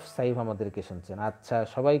সাইফ আমাদেরকে শুনছেন। আচ্ছা,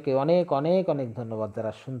 সবাইকে অনেক অনেক অনেক ধন্যবাদ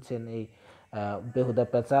যারা শুনছেন, এই বেহুদা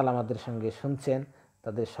পেঁচাল আমাদের সঙ্গে শুনছেন,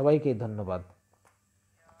 তাদের সবাইকেই ধন্যবাদ।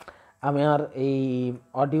 আমি আর এই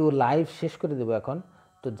অডিও লাইভ শেষ করে দেবো এখন।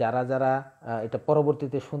 তো যারা যারা এটা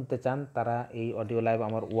পরবর্তীতে শুনতে চান তারা এই অডিও লাইভ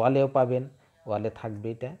আমার ওয়ালেও পাবেন, ওয়ালে থাকবে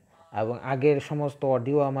এটা। এবং আগের সমস্ত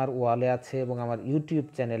অডিও আমার ওয়ালে আছে এবং আমার ইউটিউব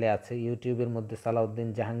চ্যানেলে আছে। ইউটিউবের মধ্যে সালাউদ্দিন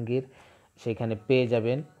জাহাঙ্গীর, সেইখানে পেয়ে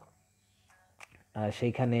যাবেন।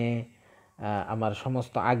 সেইখানে আমার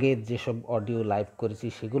সমস্ত আগের যেসব অডিও লাইভ করেছি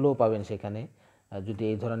সেগুলোও পাবেন সেখানে। যদি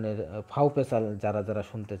এই ধরনের ফাও পেশাল যারা যারা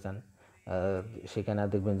শুনতে চান, সেখানে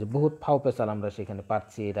দেখবেন যে বহুত ফাও পেশাল আমরা সেখানে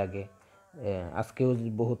পাচ্ছি এর আগে। আজকেও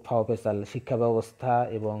বহুত ফাও পেশাল শিক্ষা ব্যবস্থা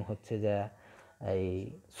এবং হচ্ছে যে এই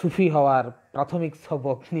সুফি হওয়ার প্রাথমিক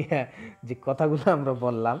সবক নিয়ে যে কথাগুলো আমরা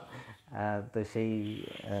বললাম, তো সেই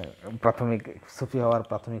প্রাথমিক সুফি হওয়ার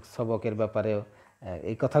প্রাথমিক সবকের ব্যাপারেও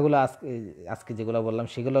এই কথাগুলো আজকে যেগুলো বললাম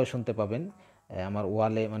সেগুলোও শুনতে পাবেন আমার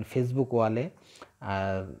ওয়ালে, মানে ফেসবুক ওয়ালে।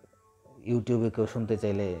 আর ইউটিউবে কেউ শুনতে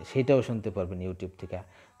চাইলে সেটাও শুনতে পারবেন ইউটিউব থেকে।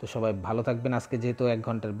 তো সবাই ভালো থাকবেন। আজকে যেহেতু 1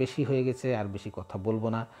 ঘন্টার বেশি হয়ে গেছে, আর বেশি কথা বলবো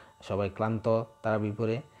না, সবাই ক্লান্ত তারা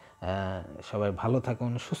বিপরে। সবাই ভালো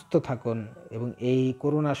থাকুন, সুস্থ থাকুন এবং এই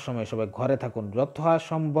করোনার সময় সবাই ঘরে থাকুন।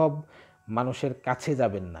 যথাসম্ভব মানুষের কাছে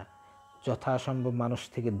যাবেন না, যথাসম্ভব মানুষ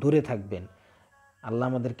থেকে দূরে থাকবেন। আল্লাহ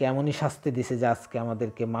আমাদেরকে এমনই শাস্তি দিয়েছে যে আজকে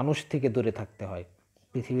আমাদেরকে মানুষ থেকে দূরে থাকতে হয়।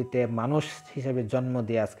 পৃথিবীতে মানুষ হিসেবে জন্ম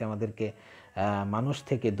দিয়ে আজকে আমাদেরকে মানুষ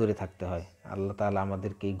থেকে দূরে থাকতে হয়। আল্লাহ তাআলা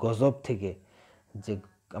আমাদেরকে এই গজব থেকে, যে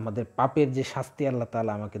আমাদের পাপের যে শাস্তি আল্লাহ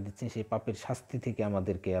তাআলা আমাকে দিচ্ছেন, সেই পাপের শাস্তি থেকে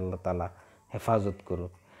আমাদেরকে আল্লাহ তাআলা হেফাজত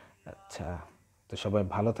করুক। আচ্ছা, তো সবাই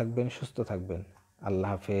ভালো থাকবেন, সুস্থ থাকবেন। আল্লাহ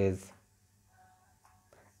হাফেজ।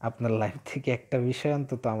 আপনার লাইফ থেকে একটা বিষয়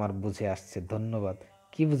অন্তত আমার বুঝে আসছে, ধন্যবাদ।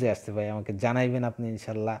 কি বুঝে আসছে ভাই আমাকে জানাইবেন আপনি,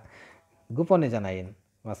 ইনশাল্লাহ গোপনে জানাইন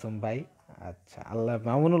মাসুম ভাই। আচ্ছা, আল্লাহ।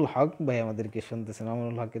 মামুনুল হক ভাই আমাদেরকে শুনতেছেন,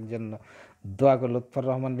 মামুনুল হকের জন্য দোয়া করল। লুৎফর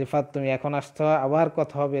রহমান রিফাত, তুমি এখন আসছো, আবার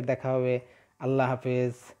কথা হবে, দেখা হবে। আল্লাহ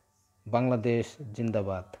হাফেজ। বাংলাদেশ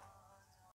জিন্দাবাদ।